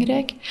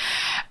belangrijk.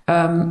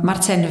 Maar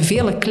het zijn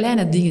vele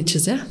kleine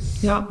dingetjes, hè,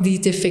 die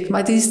het effect... Maar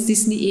het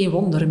is niet één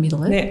wondermiddel,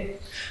 hè?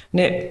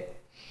 Nee.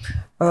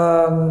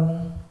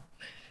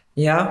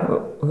 Ja,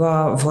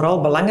 wat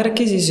vooral belangrijk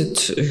is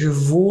het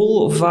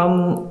gevoel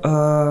van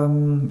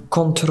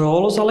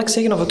controle, zal ik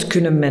zeggen, of het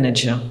kunnen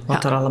managen,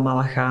 wat er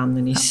allemaal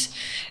gaande is.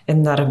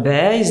 En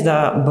daarbij is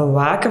dat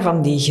bewaken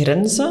van die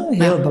grenzen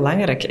heel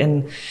belangrijk.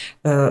 En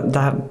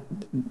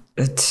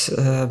het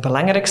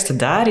belangrijkste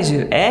daar is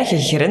je eigen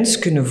grens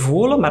kunnen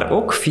voelen, maar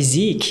ook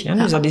fysiek. Hè?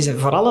 Dus dat is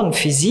vooral een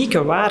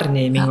fysieke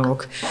waarneming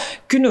ook.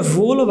 Kunnen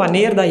voelen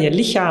wanneer dat je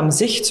lichaam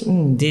zegt,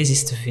 deze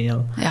is te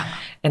veel. Ja.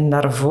 En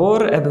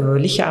daarvoor hebben we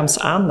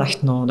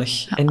lichaamsaandacht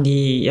nodig. Ja. En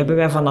die hebben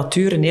wij van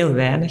nature heel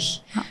weinig.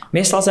 Ja.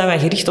 Meestal zijn wij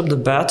gericht op de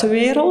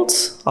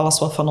buitenwereld, alles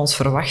wat van ons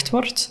verwacht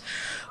wordt.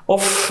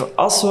 Of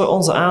als we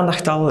onze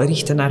aandacht al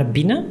richten naar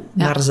binnen,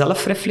 naar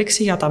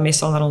zelfreflectie, gaat dat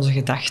meestal naar onze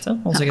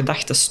gedachten, onze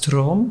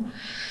gedachtenstroom.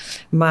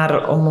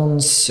 Maar om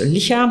ons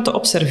lichaam te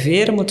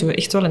observeren, moeten we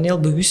echt wel een heel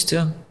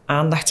bewuste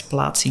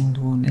aandachtsplaatsing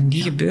doen. En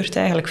die gebeurt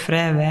eigenlijk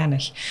vrij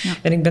weinig. Ja.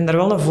 En ik ben er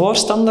wel een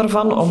voorstander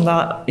van,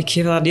 omdat ik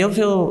geef dat heel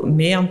veel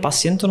mee aan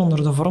patiënten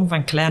onder de vorm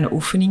van kleine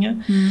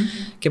oefeningen.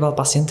 Ik heb al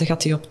patiënten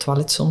gehad die op het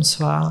toilet soms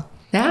wat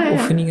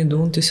oefeningen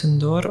doen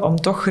tussendoor, om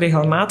toch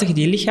regelmatig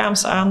die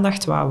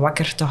lichaamsaandacht wat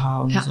wakker te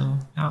houden. Ja. Zo.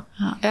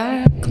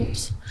 Ja,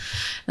 klopt.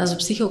 Dat is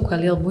op zich ook wel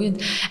heel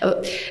boeiend.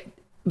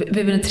 We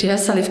hebben het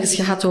juist al even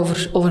gehad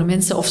over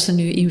mensen, of ze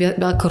nu in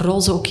welke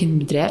rol ze ook in het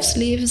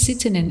bedrijfsleven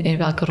zitten en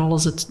welke rollen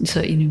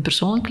ze in hun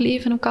persoonlijk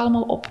leven ook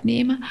allemaal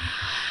opnemen.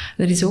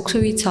 Er is ook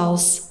zoiets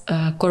als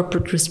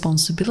corporate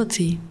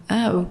responsibility.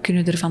 We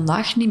kunnen er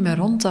vandaag niet meer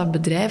rond dat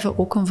bedrijven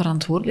ook een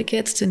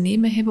verantwoordelijkheid te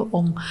nemen hebben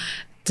om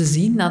te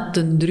zien dat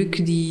de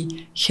druk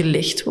die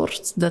gelegd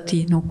wordt, dat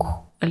die ook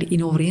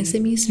in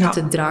overeenstemming is met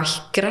de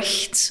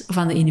draagkracht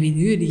van de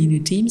individuen die in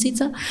uw team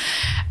zitten.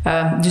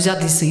 Dus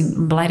dat is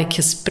een belangrijk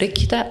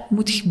gesprek dat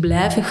moet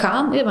blijven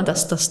gaan, want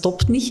dat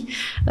stopt niet.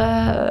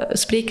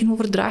 Spreken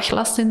over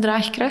draaglast en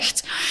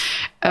draagkracht.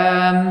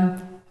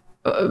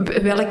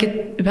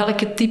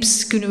 Welke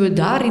tips kunnen we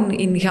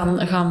daarin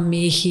gaan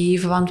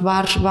meegeven? Want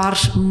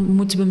waar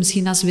moeten we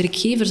misschien als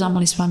werkgevers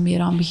allemaal eens wat meer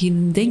aan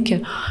beginnen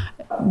denken?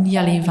 Niet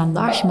alleen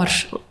vandaag,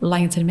 maar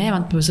lange termijn.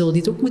 Want we zullen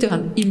dit ook moeten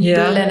gaan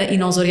inplannen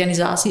in onze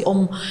organisatie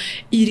om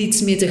hier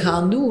iets mee te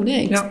gaan doen. Hè.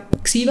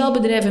 Ik zie wel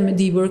bedrijven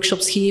die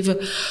workshops geven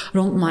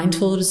rond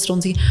mindfulness,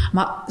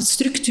 maar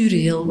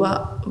structureel,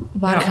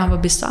 waar gaan we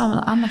best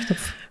aandacht op?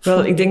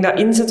 Wel, ik denk dat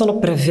inzetten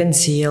op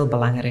preventie heel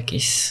belangrijk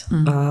is.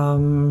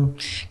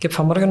 Ik heb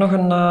vanmorgen nog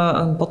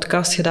een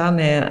podcast gedaan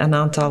met een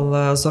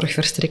aantal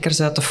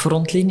zorgverstrekkers uit de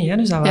frontlinie. Hè.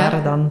 Dus dat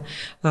waren dan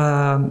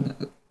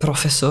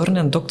professoren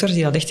en dokters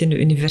die dat echt in de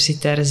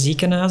universitaire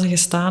ziekenhuizen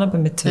gestaan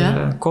hebben met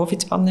de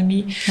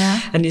COVID-pandemie. Ja.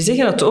 En die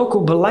zeggen het ook,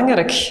 hoe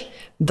belangrijk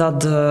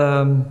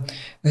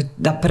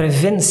dat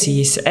preventie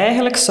is.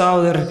 Eigenlijk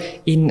zou er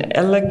in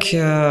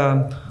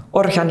elke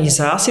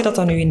organisatie,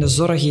 dat nu in de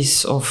zorg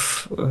is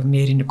of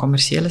meer in de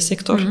commerciële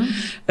sector,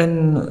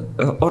 een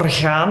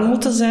orgaan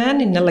moeten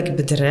zijn in elk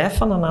bedrijf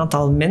van een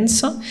aantal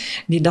mensen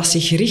die dat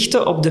zich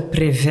richten op de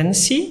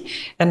preventie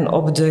en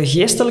op de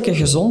geestelijke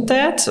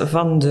gezondheid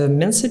van de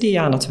mensen die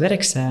aan het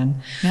werk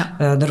zijn.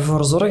 Ja.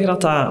 Ervoor zorgen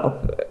dat dat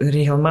op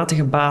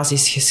regelmatige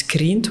basis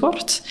gescreend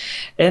wordt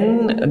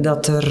en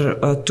dat er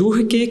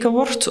toegekeken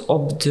wordt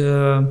op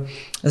de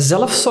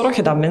zelfzorg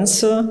dat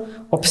mensen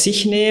op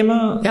zich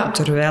nemen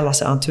terwijl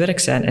ze aan het werk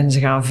zijn. En ze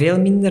gaan veel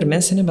minder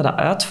mensen hebben dat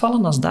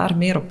uitvallen als daar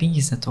meer op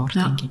ingezet wordt,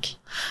 denk ik.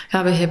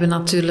 Ja, we hebben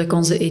natuurlijk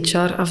onze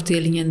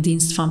HR-afdeling en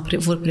dienst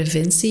voor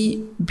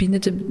preventie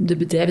binnen de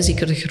bedrijven,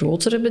 zeker de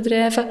grotere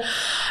bedrijven.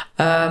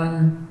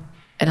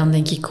 En dan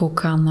denk ik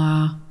ook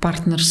aan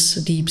partners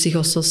die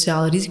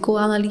psychosociale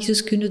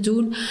risicoanalyses kunnen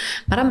doen.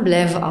 Maar dan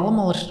blijven we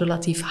allemaal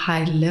relatief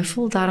high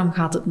level. Daarom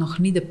gaat het nog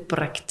niet de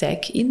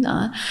praktijk in.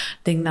 Ik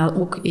denk dat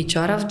ook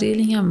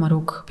HR-afdelingen, maar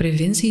ook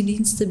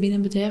preventiediensten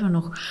binnen bedrijven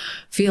nog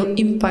veel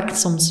impact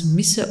soms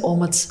missen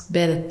om het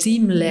bij de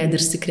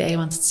teamleiders te krijgen.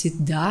 Want het zit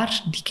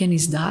daar, die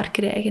kennis daar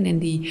krijgen en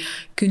die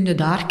kunde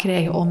daar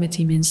krijgen om met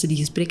die mensen die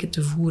gesprekken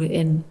te voeren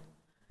en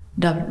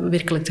dat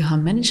werkelijk te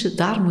gaan managen,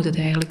 daar moet het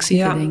eigenlijk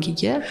zitten, denk ik.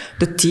 Hè?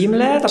 De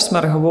teamleiders,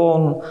 maar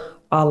gewoon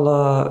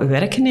alle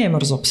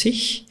werknemers op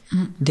zich.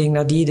 Ik denk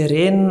dat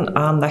iedereen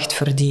aandacht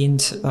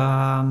verdient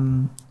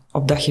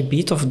op dat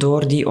gebied of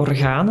door die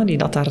organen die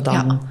dat daar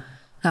dan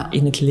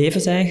in het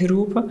leven zijn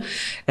geroepen.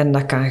 En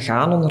dat kan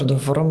gaan onder de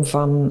vorm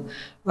van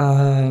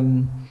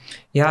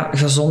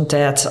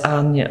gezondheid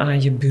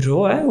aan je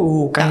bureau. Hè.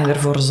 Hoe kan je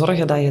ervoor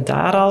zorgen dat je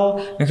daar al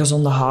een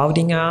gezonde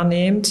houding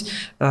aanneemt?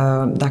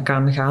 Dat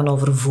kan gaan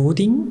over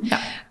voeding.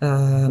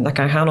 Ja. Dat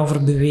kan gaan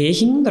over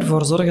beweging.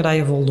 Ervoor zorgen dat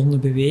je voldoende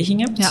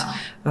beweging hebt.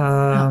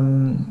 Ja.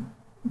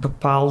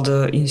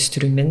 Bepaalde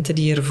instrumenten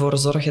die ervoor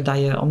zorgen dat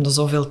je om de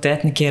zoveel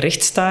tijd een keer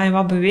recht staat en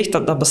wat beweegt.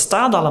 Dat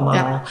bestaat allemaal.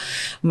 Ja.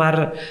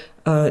 Maar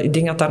ik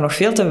denk dat daar nog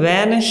veel te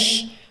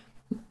weinig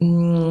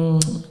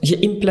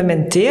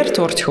geïmplementeerd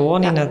wordt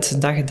gewoon in het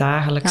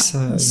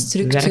dagdagelijkse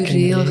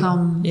structureel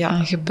gaan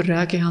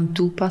gebruiken, gaan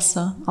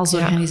toepassen als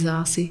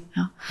organisatie.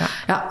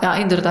 Ja,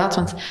 inderdaad,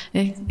 want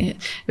bij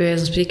wijze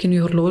van spreken,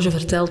 uw horloge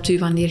vertelt u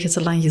wanneer je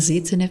te lang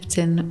gezeten hebt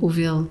en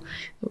hoeveel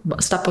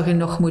stappen je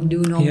nog moet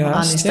doen om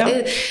aan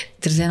je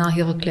Er zijn al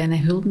heel veel kleine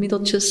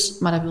hulpmiddeltjes,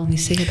 maar dat wil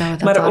niet zeggen dat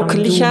we dat maar ook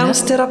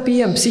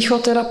lichaamstherapie en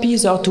psychotherapie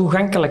zou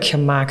toegankelijk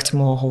gemaakt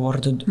mogen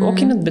worden, ook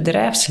in het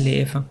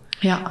bedrijfsleven.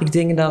 Ja. Ik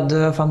denk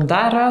dat van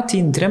daaruit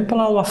die drempel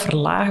al wat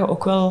verlagen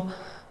ook wel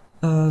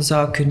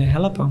zou kunnen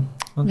helpen.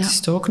 Want het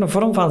is ook een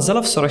vorm van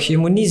zelfzorg. Je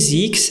moet niet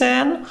ziek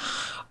zijn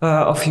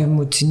of je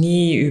moet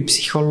niet je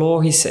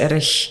psychologisch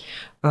erg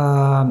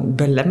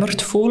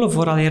belemmerd voelen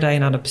vooraleer dat je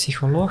naar de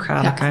psycholoog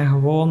gaat. Dat kan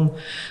gewoon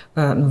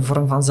een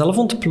vorm van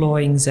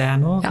zelfontplooiing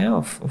zijn ook, hè?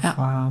 Of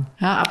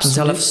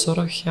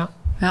zelfzorg.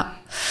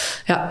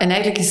 Ja, en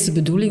eigenlijk is de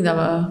bedoeling dat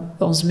we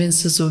onze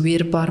mensen zo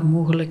weerbaar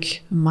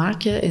mogelijk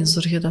maken en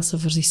zorgen dat ze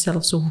voor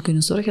zichzelf zo goed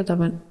kunnen zorgen dat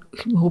we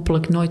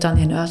hopelijk nooit aan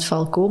die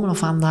uitval komen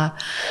of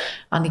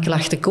aan die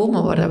klachten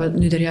komen waar we het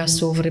nu er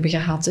juist over hebben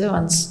gehad. Hè?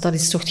 Want dat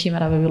is toch hetgeen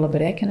wat we willen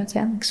bereiken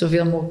uiteindelijk.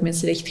 Zoveel mogelijk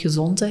mensen echt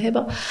gezond te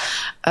hebben.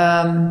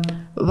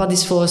 Wat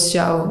is volgens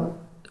jou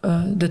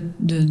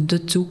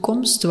de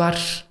toekomst?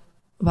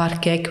 Waar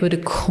kijken we de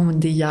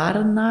komende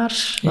jaren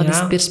naar? Wat is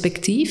het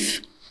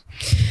perspectief?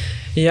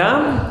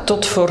 Ja,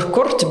 tot voor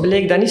kort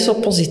bleek dat niet zo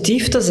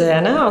positief te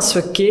zijn. Hè? Als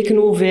we keken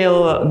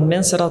hoeveel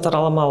mensen dat er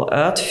allemaal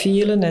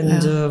uitvielen en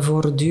de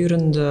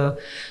voortdurende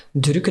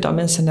druk dat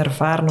mensen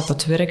ervaren op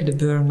het werk, de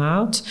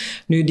burn-out.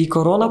 Nu, die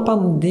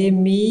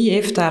coronapandemie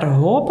heeft daar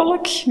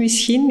hopelijk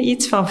misschien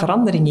iets van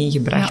verandering in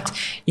gebracht.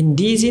 Ja. In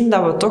die zin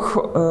dat we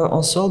toch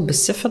ons wel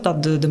beseffen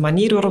dat de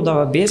manier waarop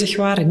dat we bezig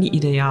waren niet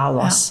ideaal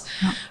was.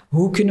 Ja. Ja.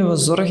 Hoe kunnen we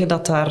zorgen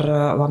dat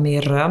daar wat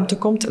meer ruimte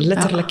komt,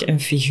 letterlijk en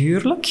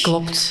figuurlijk?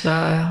 Klopt,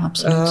 ja,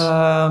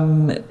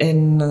 absoluut.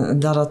 En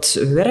dat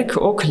het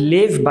werk ook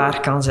leefbaar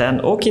kan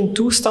zijn, ook in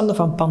toestanden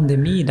van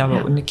pandemie, dat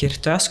we een keer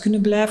thuis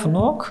kunnen blijven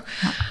ook.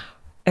 Ja.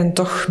 En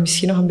toch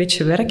misschien nog een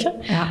beetje werken.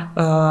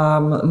 Ja.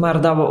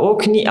 Maar dat we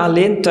ook niet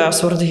alleen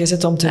thuis worden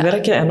gezet om te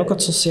werken en ook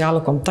het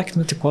sociale contact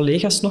met de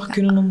collega's nog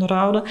kunnen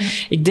onderhouden. Ja.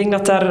 Ik denk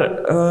dat daar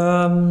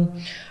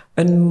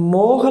een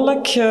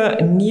mogelijke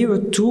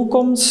nieuwe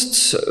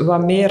toekomst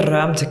wat meer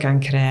ruimte kan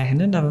krijgen.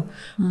 Hè? Dat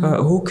we,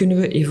 hoe kunnen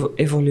we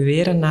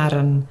evolueren naar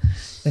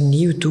een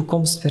nieuw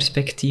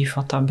toekomstperspectief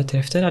wat dat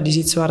betreft? Hè? Dat is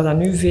iets waar dat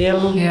nu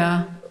veel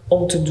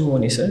om te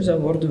doen is. Hè? Dus daar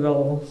worden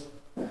wel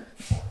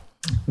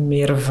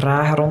meer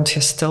vragen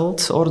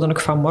rondgesteld. Hoorde ik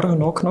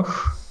vanmorgen ook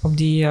nog op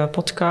die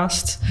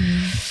podcast.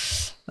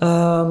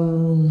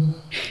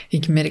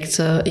 Ik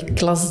merkte,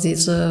 ik las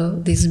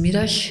deze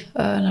middag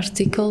een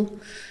artikel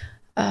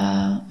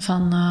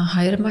van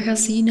HR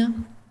Magazine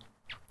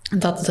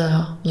dat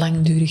de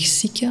langdurig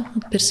zieken,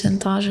 het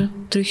percentage,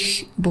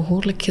 terug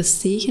behoorlijk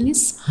gestegen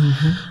is.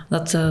 Mm-hmm.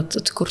 Dat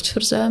het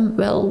tekortverzuim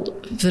wel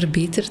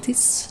verbeterd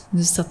is.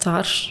 Dus dat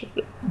daar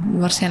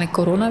waarschijnlijk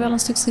corona wel een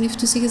stukje heeft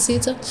tussen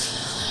gezeten.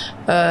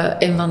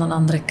 En van een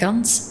andere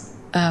kant,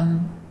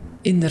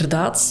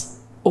 inderdaad,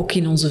 ook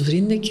in onze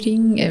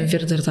vriendenkring en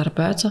verder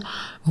daarbuiten,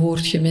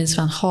 hoort je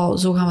mensen van,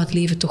 zo gaan we het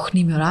leven toch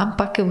niet meer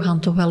aanpakken. We gaan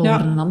toch wel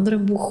over een andere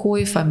boeg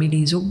gooien.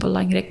 Familie is ook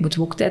belangrijk, moeten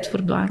we ook tijd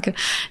voor maken.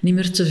 Niet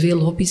meer te veel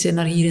hobby's en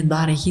naar hier en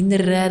daar en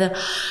ginder rijden.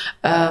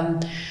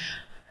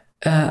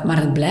 Maar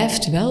het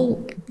blijft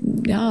wel,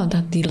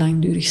 dat die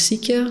langdurig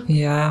zieken...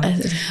 Ja,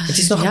 het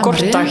is nog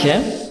kort dag, hè?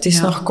 Het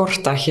is nog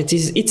kort dag. Het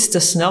is iets te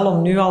snel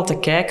om nu al te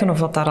kijken of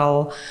dat daar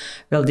al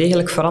wel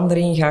degelijk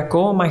verandering gaat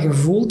komen, maar je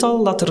voelt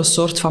al dat er een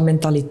soort van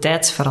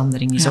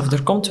mentaliteitsverandering is. Ja. Of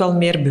er komt wel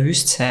meer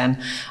bewustzijn.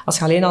 Als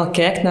je alleen al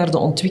kijkt naar de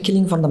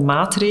ontwikkeling van de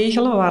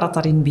maatregelen, waar dat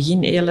daar in het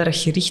begin heel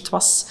erg gericht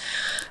was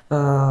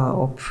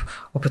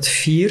op het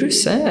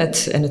virus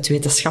en het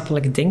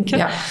wetenschappelijk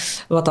denken,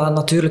 wat dan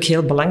natuurlijk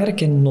heel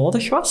belangrijk en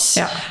nodig was.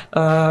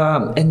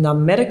 Ja. En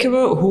dan merken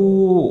we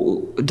hoe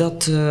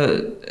dat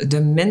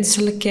de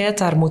menselijkheid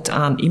daar moet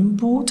aan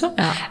inboeten.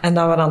 Ja. En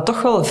dat we dan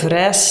toch wel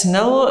vrij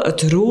snel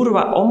het roer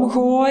wat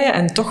omgooien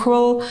en toch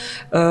wel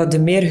de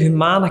meer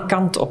humane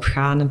kant op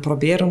gaan en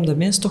proberen om de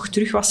mens toch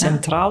terug wat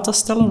centraal te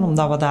stellen,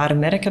 omdat we daar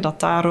merken dat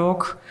daar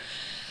ook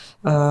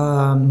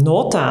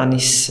nood aan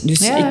is.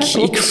 Dus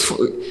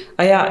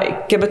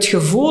ik heb het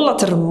gevoel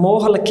dat er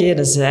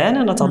mogelijkheden zijn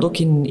en dat dat ook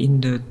in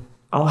de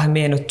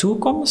algemene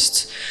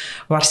toekomst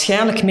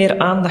waarschijnlijk meer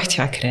aandacht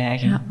gaat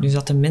krijgen. Ja. Dus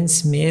dat de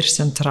mens meer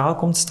centraal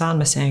komt staan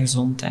met zijn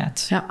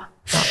gezondheid.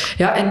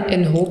 Ja,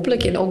 en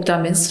hopelijk, en ook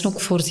dat mensen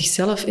ook voor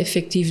zichzelf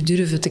effectief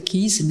durven te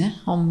kiezen, hè,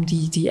 om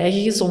die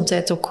eigen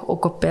gezondheid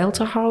ook op peil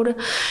te houden.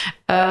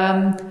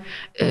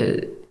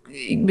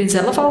 Ik ben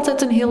zelf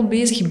altijd een heel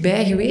bezig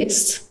bij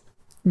geweest.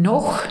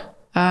 Nog.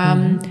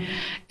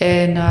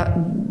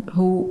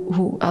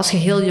 Als je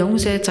heel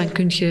jong bent, dan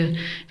kun je bij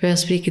wijze van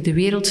spreken de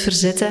wereld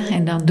verzetten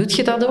en dan doe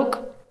je dat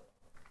ook.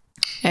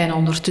 En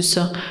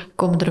ondertussen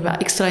komen er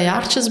wat extra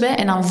jaartjes bij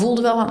en dan voel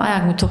je wel van,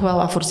 ik moet toch wel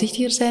wat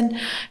voorzichtiger zijn.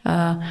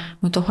 Ik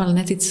moet toch wel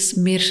net iets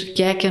meer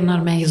kijken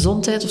naar mijn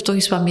gezondheid of toch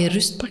eens wat meer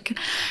rust pakken.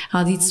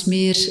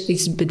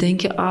 Iets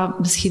bedenken,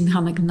 misschien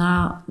ga ik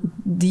na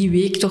die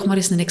week toch maar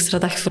eens een extra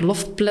dag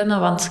verlof plannen,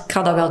 want ik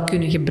ga dat wel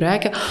kunnen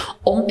gebruiken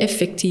om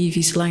effectief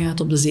eens lang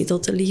uit op de zetel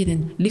te liggen.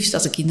 En liefst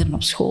als de kinderen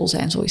op school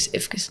zijn, zo eens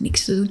even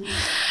niks te doen.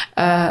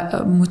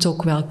 Moet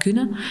ook wel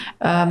kunnen.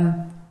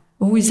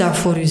 Hoe is dat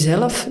voor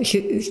jezelf?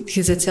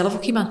 Je bent zelf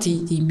ook iemand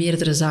die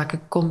meerdere zaken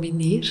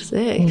combineert. Hè?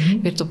 Je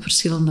werkt op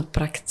verschillende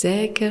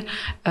praktijken.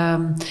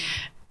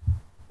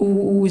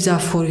 Hoe is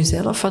dat voor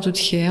jezelf? Wat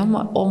doet jij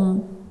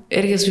om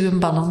ergens uw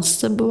balans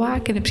te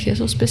bewaken? Heb jij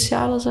zo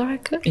speciale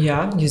zaken?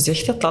 Ja, je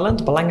zegt het al.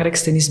 Het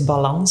belangrijkste is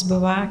balans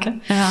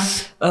bewaken.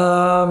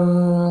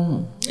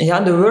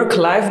 De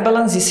work-life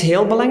balance is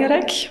heel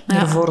belangrijk.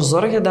 Ervoor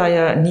zorgen dat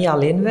je niet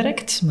alleen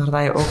werkt, maar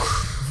dat je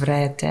ook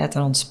vrije tijd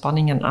en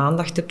ontspanning en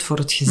aandacht hebt voor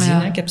het gezin.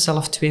 Ja. Ik heb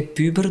zelf 2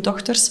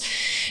 puberdochters.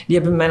 Die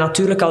hebben mij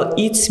natuurlijk al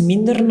iets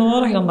minder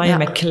nodig dan dat je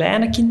met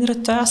kleine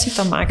kinderen thuis zit.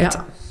 Dat maakt het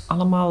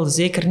allemaal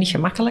zeker niet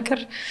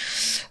gemakkelijker.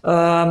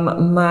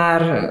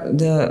 Maar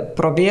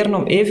proberen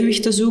om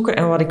evenwicht te zoeken.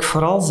 En wat ik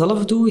vooral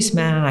zelf doe, is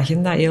mijn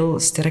agenda heel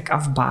sterk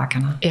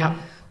afbakenen. Ja.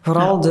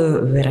 Vooral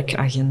de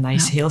werkagenda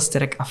is heel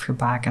sterk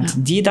afgebakend. Ja.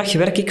 Die dag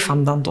werk ik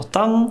van dan tot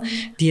dan.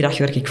 Die dag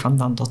werk ik van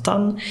dan tot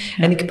dan.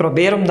 Ja. En ik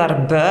probeer om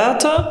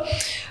daarbuiten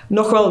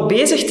nog wel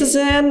bezig te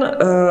zijn.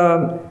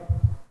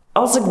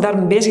 Als ik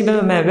daar bezig ben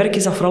met mijn werk,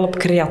 is dat vooral op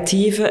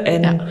creatieve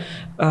en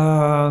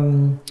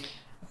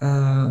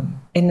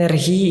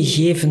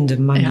energiegevende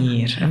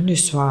manier. Ja.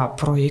 Dus wat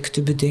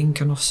projecten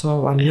bedenken of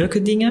zo, wat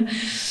leuke dingen.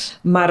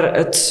 Maar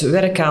het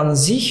werk aan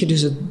zich,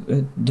 dus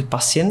de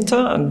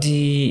patiënten,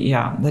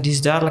 dat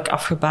is duidelijk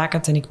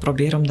afgebakend en ik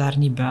probeer om daar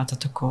niet buiten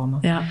te komen.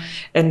 Ja.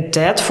 En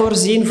tijd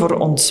voorzien voor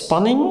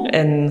ontspanning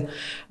en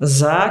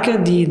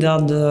zaken die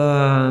dat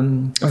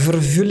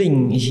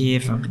vervulling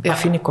geven. Dat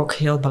vind ik ook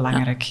heel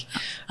belangrijk.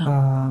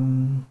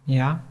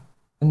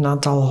 Een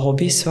aantal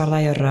hobby's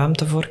waar je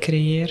ruimte voor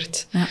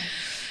creëert. Ja.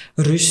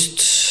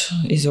 Rust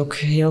is ook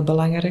heel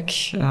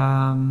belangrijk.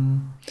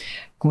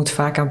 Ik moet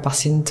vaak aan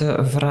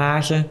patiënten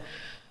vragen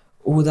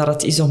hoe dat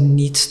het is om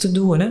niets te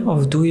doen. Hè?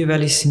 Of doe je wel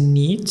eens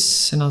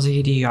niets? En dan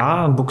zeggen die,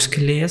 een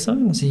boekje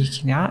lezen. Dan zeg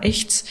ik,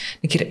 echt,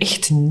 een keer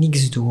echt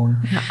niks doen.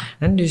 Ja.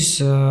 En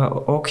dus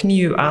ook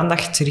niet uw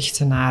aandacht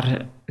richten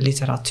naar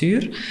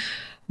literatuur,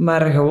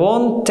 maar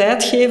gewoon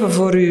tijd geven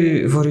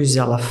voor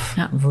uzelf.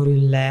 Ja. Voor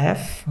uw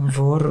lijf,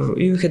 voor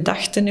uw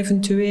gedachten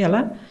eventueel.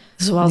 Hè?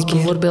 Zoals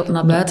bijvoorbeeld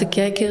naar buiten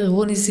kijken,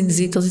 gewoon eens in de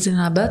zetel zitten en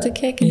naar buiten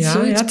kijken. Ja,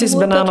 het is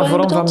bijna een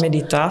vorm van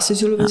meditatie,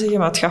 zullen we zeggen.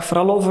 Maar het gaat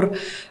vooral over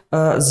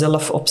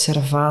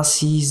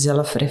zelfobservatie,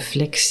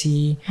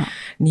 zelfreflectie. Ja.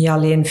 Niet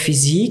alleen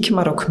fysiek,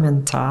 maar ook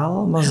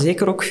mentaal. Maar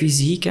zeker ook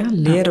fysiek. Hè.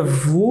 Leren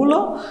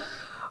voelen,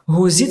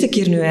 hoe zit ik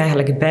hier nu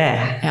eigenlijk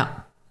bij?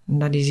 Ja. En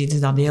dat is iets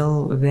dat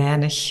heel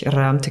weinig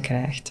ruimte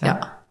krijgt. Hè.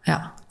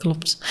 Ja,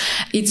 klopt.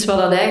 Iets wat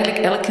dat eigenlijk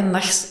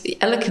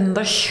elke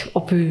dag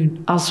op uw,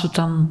 als we het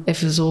dan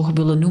even zo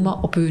willen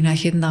noemen, op uw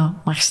agenda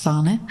mag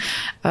staan. Hè.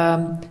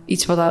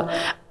 Iets wat dat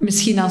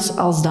misschien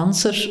als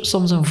danser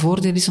soms een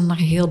voordeel is, omdat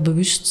je heel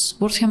bewust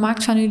wordt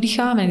gemaakt van je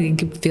lichaam. En ik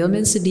heb veel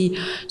mensen die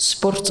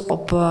sport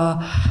op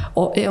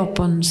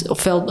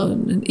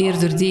een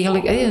eerder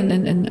degelijk,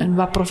 een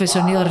wat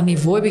professioneler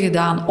niveau hebben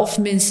gedaan, of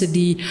mensen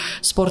die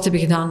sport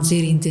hebben gedaan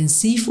zeer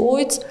intensief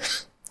ooit,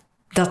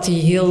 dat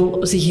die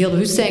zich heel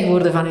bewust zijn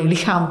geworden van hun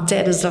lichaam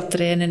tijdens dat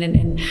trainen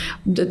en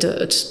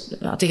het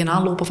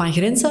tegenaan lopen van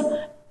grenzen.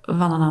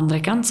 Van een andere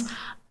kant,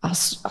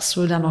 als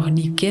we dat nog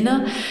niet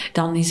kennen,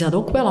 dan is dat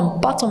ook wel een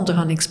pad om te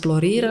gaan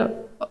exploreren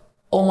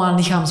om aan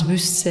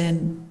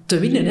lichaamsbewustzijn te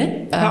winnen.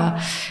 Hè? Ja.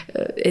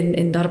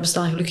 En daar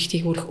bestaan gelukkig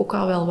tegenwoordig ook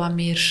al wel wat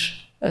meer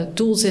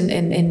tools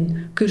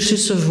en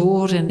cursussen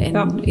voor. En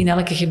in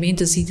elke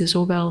gemeente zie je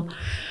zo wel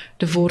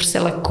de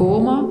voorstellen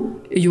komen.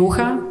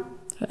 Yoga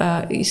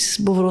is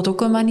bijvoorbeeld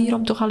ook een manier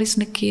om toch al eens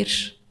een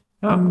keer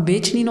een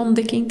beetje in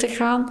ontdekking te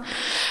gaan.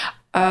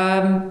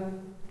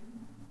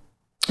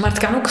 Maar het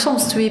kan ook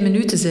soms 2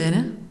 minuten zijn,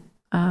 hè.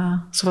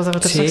 Zoals dat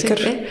we het straks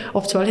zeggen,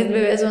 op het toilet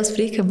bij wijze van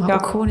spreken, maar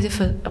ook gewoon eens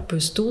even op je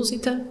stoel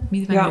zitten,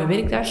 midden van je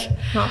werkdag.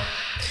 Ja.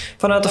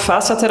 Vanuit de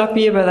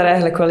fasciatherapie hebben we daar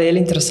eigenlijk wel heel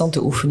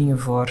interessante oefeningen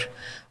voor.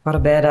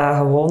 Waarbij dat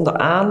gewoon de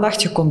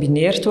aandacht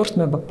gecombineerd wordt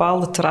met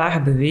bepaalde trage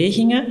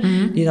bewegingen,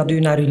 die dat u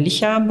naar uw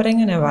lichaam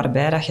brengen en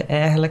waarbij dat je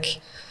eigenlijk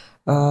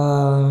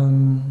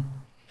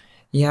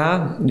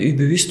u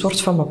bewust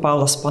wordt van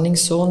bepaalde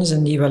spanningszones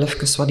en die wel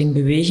even wat in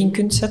beweging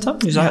kunt zetten.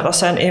 Dus dat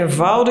zijn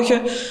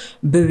eenvoudige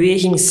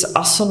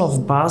bewegingsassen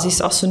of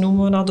basisassen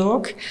noemen we dat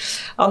ook.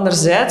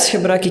 Anderzijds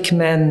gebruik ik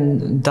mijn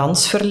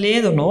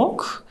dansverleden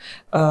ook,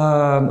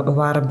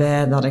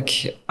 waarbij dat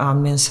ik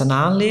aan mensen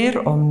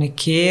aanleer om een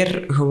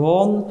keer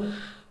gewoon...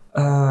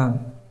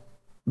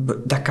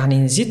 dat kan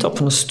in zit op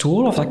een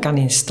stoel of dat kan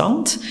in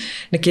stand.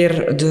 Een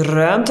keer de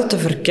ruimte te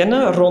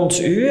verkennen rond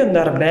u en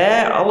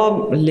daarbij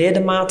alle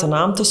ledematen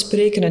aan te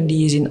spreken en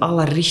die eens in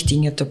alle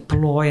richtingen te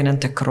plooien en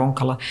te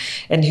kronkelen.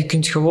 En je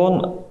kunt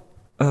gewoon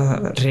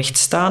recht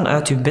staan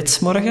uit je bed 's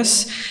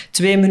morgens,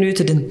 2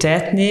 minuten de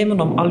tijd nemen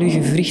om al je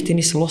gewrichten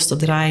eens los te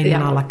draaien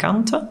aan alle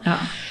kanten. Ja.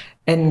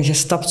 En je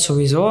stapt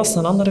sowieso als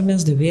een andere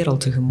mens de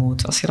wereld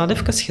tegemoet. Als je dat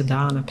even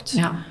gedaan hebt.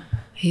 Ja.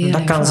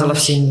 Dat kan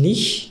zelfs in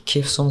lig. Ik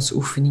geef soms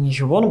oefeningen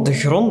gewoon op de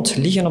grond.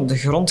 Liggen op de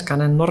grond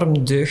kan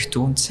enorm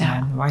deugddoend zijn.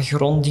 Ja. Wat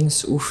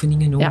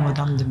grondingsoefeningen noemen we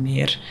dan de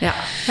meer.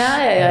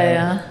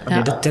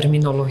 De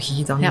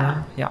terminologie dan.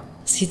 Ja.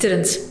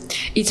 Schitterend.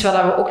 Iets wat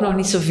we ook nog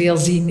niet zoveel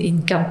zien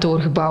in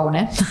kantoorgebouwen.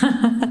 Hè?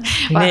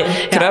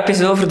 Maar, kruip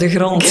eens over de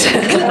grond.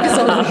 Kruip eens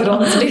over de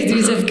grond. Leg u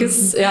eens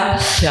even...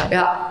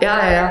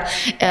 Ja.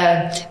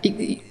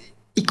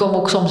 Ik kom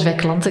ook soms bij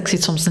klanten. Ik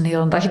zit soms een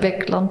hele dag bij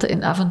klanten.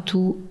 En af en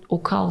toe,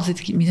 ook al zit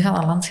ik midden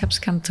aan een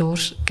landschapskantoor,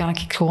 kan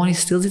ik gewoon eens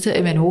stilzitten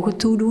en mijn ogen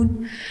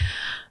toedoen.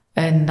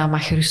 En dat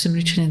mag gerust 1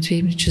 minuutje en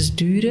 2 minuutjes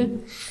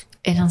duren.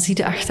 En dan zie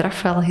je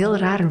achteraf wel heel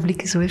rare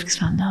blikken, zo even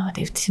van, nou, wat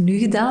heeft hij nu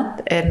gedaan?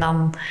 En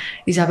dan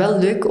is dat wel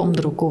leuk om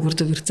er ook over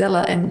te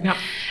vertellen. En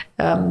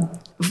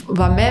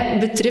wat mij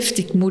betreft,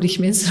 ik moedig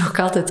mensen ook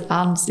altijd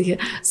aan te zeggen,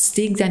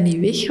 steek dat niet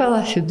weg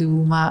wat je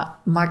doet, maar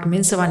maak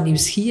mensen wat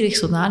nieuwsgierig,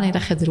 zodanig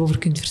dat je erover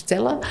kunt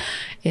vertellen.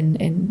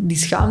 En die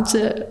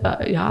schaamte,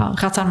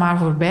 gaat daar maar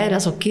voorbij, dat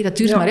is oké, dat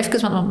duurt maar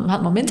even, want op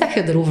het moment dat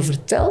je erover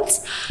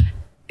vertelt,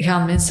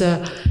 gaan mensen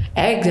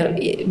eigenlijk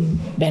er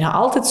bijna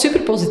altijd super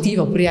positief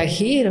op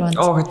reageren. Want,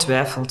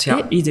 ongetwijfeld,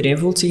 ja. Iedereen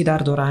voelt zich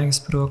daardoor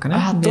aangesproken,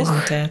 hè, in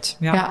deze tijd.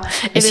 Ja. Ja.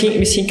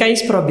 Misschien kan je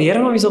eens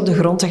proberen om eens op de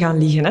grond te gaan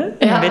liggen,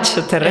 hè? Een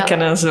beetje te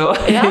rekken en zo.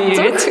 Ja, je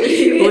weet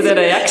hoe de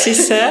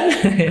reacties zijn.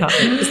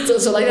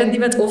 Dus, zolang je niet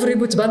met over je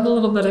moet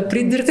wandelen om naar een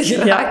printer te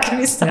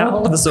geraken, is dat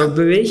wel... dat is ook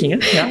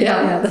beweging, hè?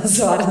 Ja, dat is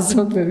waar, dat is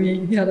ook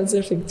beweging. Ja, dat is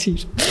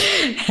effectief.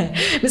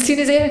 Misschien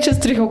eens eventjes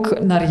terug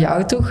ook naar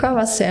jou toe gaan.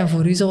 Wat zijn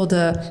voor u zo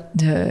de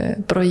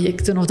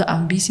projecten of de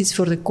ambities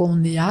voor de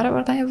komende jaren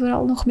waar je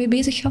vooral nog mee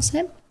bezig gaat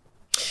zijn?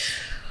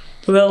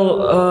 Wel,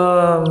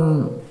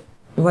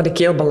 wat ik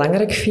heel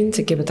belangrijk vind,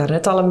 ik heb het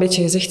daarnet al een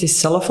beetje gezegd, is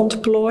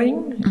zelfontplooiing.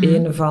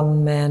 Een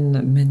van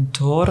mijn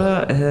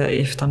mentoren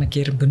heeft dat een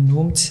keer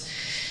benoemd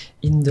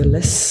in de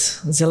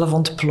les.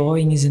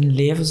 Zelfontplooiing is een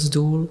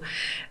levensdoel.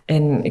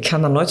 En ik ga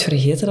dat nooit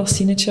vergeten, dat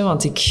zinnetje,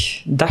 want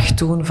ik dacht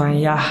toen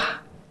van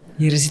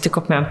hier zit ik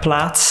op mijn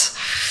plaats.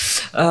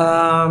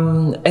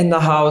 En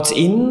dat houdt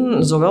in,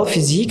 zowel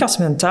fysiek als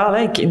mentaal.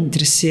 Hè. Ik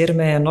interesseer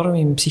mij enorm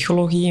in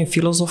psychologie, in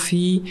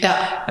filosofie,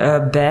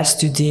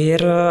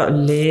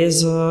 bijstuderen,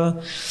 lezen.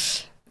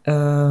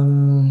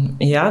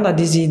 Dat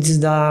is iets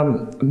dat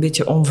een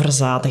beetje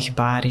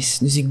onverzadigbaar is.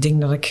 Dus ik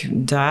denk dat ik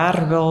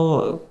daar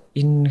wel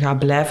in ga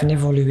blijven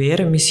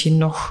evolueren. Misschien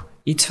nog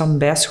iets van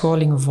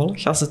bijscholing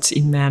volg, als het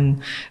in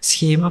mijn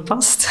schema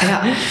past.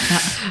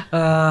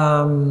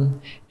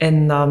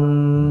 En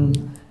dan...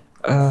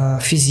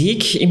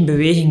 fysiek in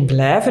beweging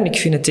blijven. Ik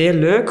vind het heel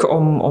leuk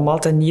om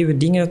altijd nieuwe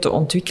dingen te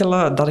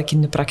ontwikkelen dat ik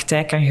in de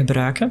praktijk kan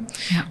gebruiken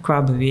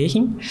qua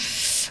beweging.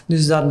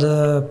 Dus dat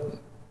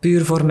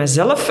puur voor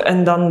mezelf.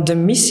 En dan de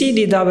missie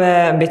die dat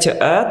wij een beetje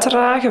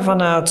uitdragen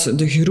vanuit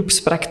de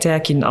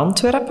groepspraktijk in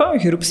Antwerpen,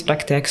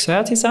 groepspraktijk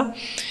Zuid is dat.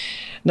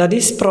 Dat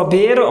is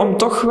proberen om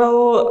toch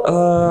wel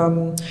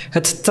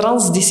het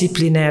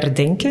transdisciplinair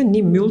denken,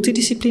 niet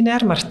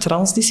multidisciplinair, maar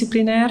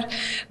transdisciplinair.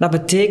 Dat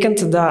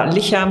betekent dat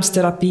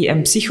lichaamstherapie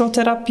en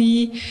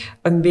psychotherapie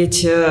een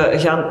beetje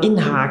gaan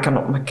inhaken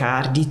op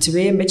elkaar. Die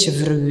twee een beetje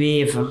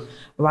verweven.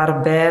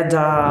 Waarbij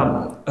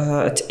dat,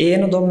 het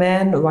ene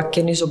domein wat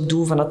kennis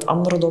opdoet van het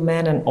andere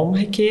domein en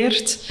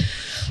omgekeerd.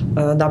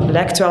 Dat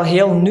blijkt wel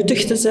heel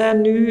nuttig te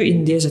zijn nu,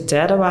 in deze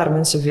tijden waar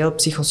mensen veel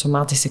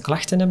psychosomatische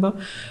klachten hebben,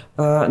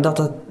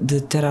 dat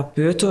de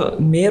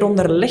therapeuten meer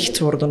onderlegd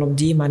worden op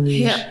die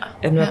manier.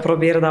 En we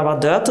proberen dat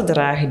wat uit te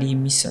dragen, die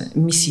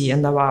missie,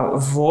 en dat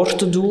wat voor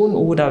te doen,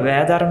 hoe dat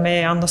wij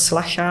daarmee aan de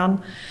slag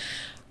gaan.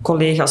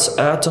 Collega's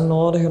uit te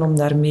nodigen om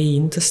daarmee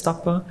in te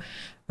stappen.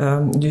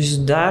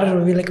 Dus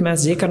daar wil ik mij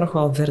zeker nog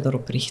wel verder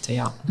op richten,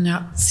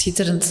 Ja,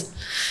 schitterend.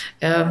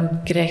 Ik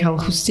krijg al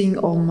goesting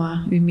om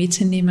u mee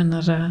te nemen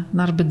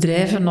naar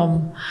bedrijven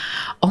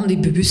om die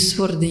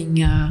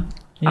bewustwording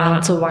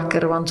aan te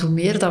wakkeren. Want hoe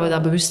meer dat we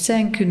dat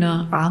bewustzijn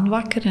kunnen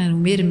aanwakkeren en hoe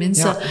meer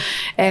mensen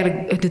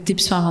eigenlijk de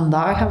tips van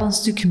vandaag al een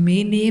stuk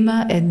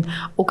meenemen en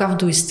ook af en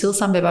toe eens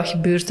stilstaan bij wat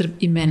gebeurt er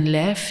in mijn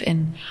lijf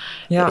en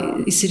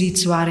is er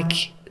iets waar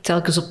ik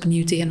telkens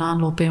opnieuw tegenaan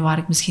loop en waar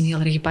ik misschien heel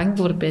erg bang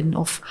voor ben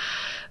of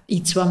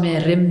iets wat mij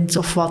remt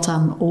of wat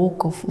dan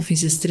ook, of is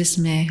de stress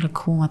mij eigenlijk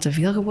gewoon wat te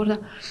veel geworden,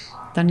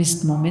 dan is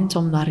het moment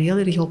om daar heel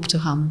erg op te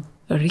gaan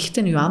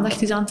richten, uw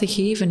aandacht eens aan te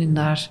geven en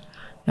daar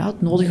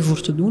het nodige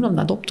voor te doen om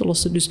dat op te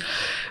lossen. Dus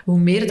hoe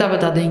meer dat we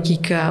dat, denk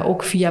ik,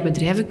 ook via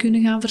bedrijven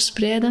kunnen gaan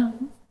verspreiden,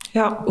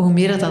 hoe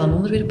meer dat een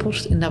onderwerp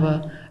wordt en dat we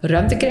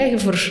ruimte krijgen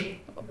voor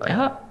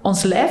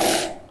ons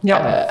lijf.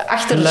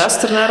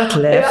 Luister naar het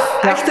lijf.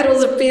 Achter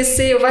onze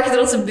pc of achter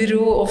onze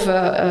bureau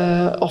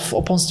of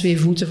op ons 2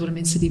 voeten voor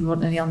mensen die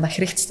een hele dag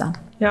recht staan.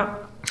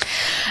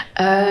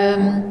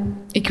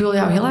 Ik wil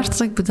jou heel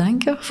hartelijk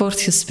bedanken voor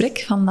het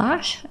gesprek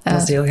vandaag.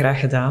 Dat is heel graag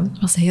gedaan.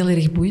 Het was heel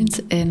erg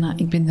boeiend en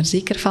ik ben er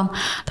zeker van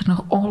dat er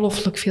nog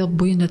ongelooflijk veel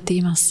boeiende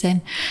thema's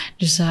zijn.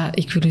 Dus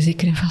ik wil u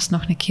zeker en vast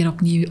nog een keer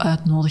opnieuw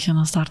uitnodigen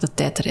als daar de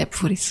tijd rijp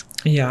voor is.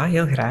 Ja,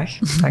 heel graag.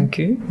 Dank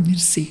u.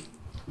 Merci.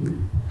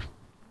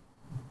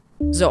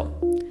 Zo,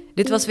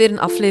 dit was weer een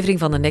aflevering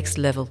van The Next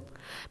Level.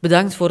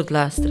 Bedankt voor het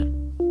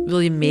luisteren. Wil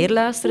je meer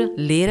luisteren,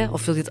 leren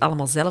of wil je het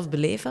allemaal zelf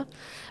beleven?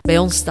 Bij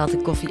ons staat de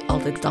koffie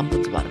altijd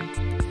dampend warm.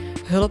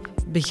 Hulp,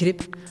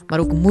 begrip, maar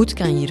ook moed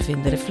kan je hier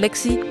vinden,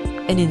 reflectie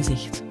en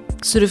inzicht.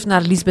 Surf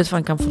naar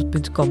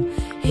lisbethvankamvoort.com.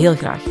 Heel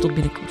graag, tot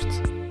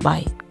binnenkort.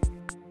 Bye.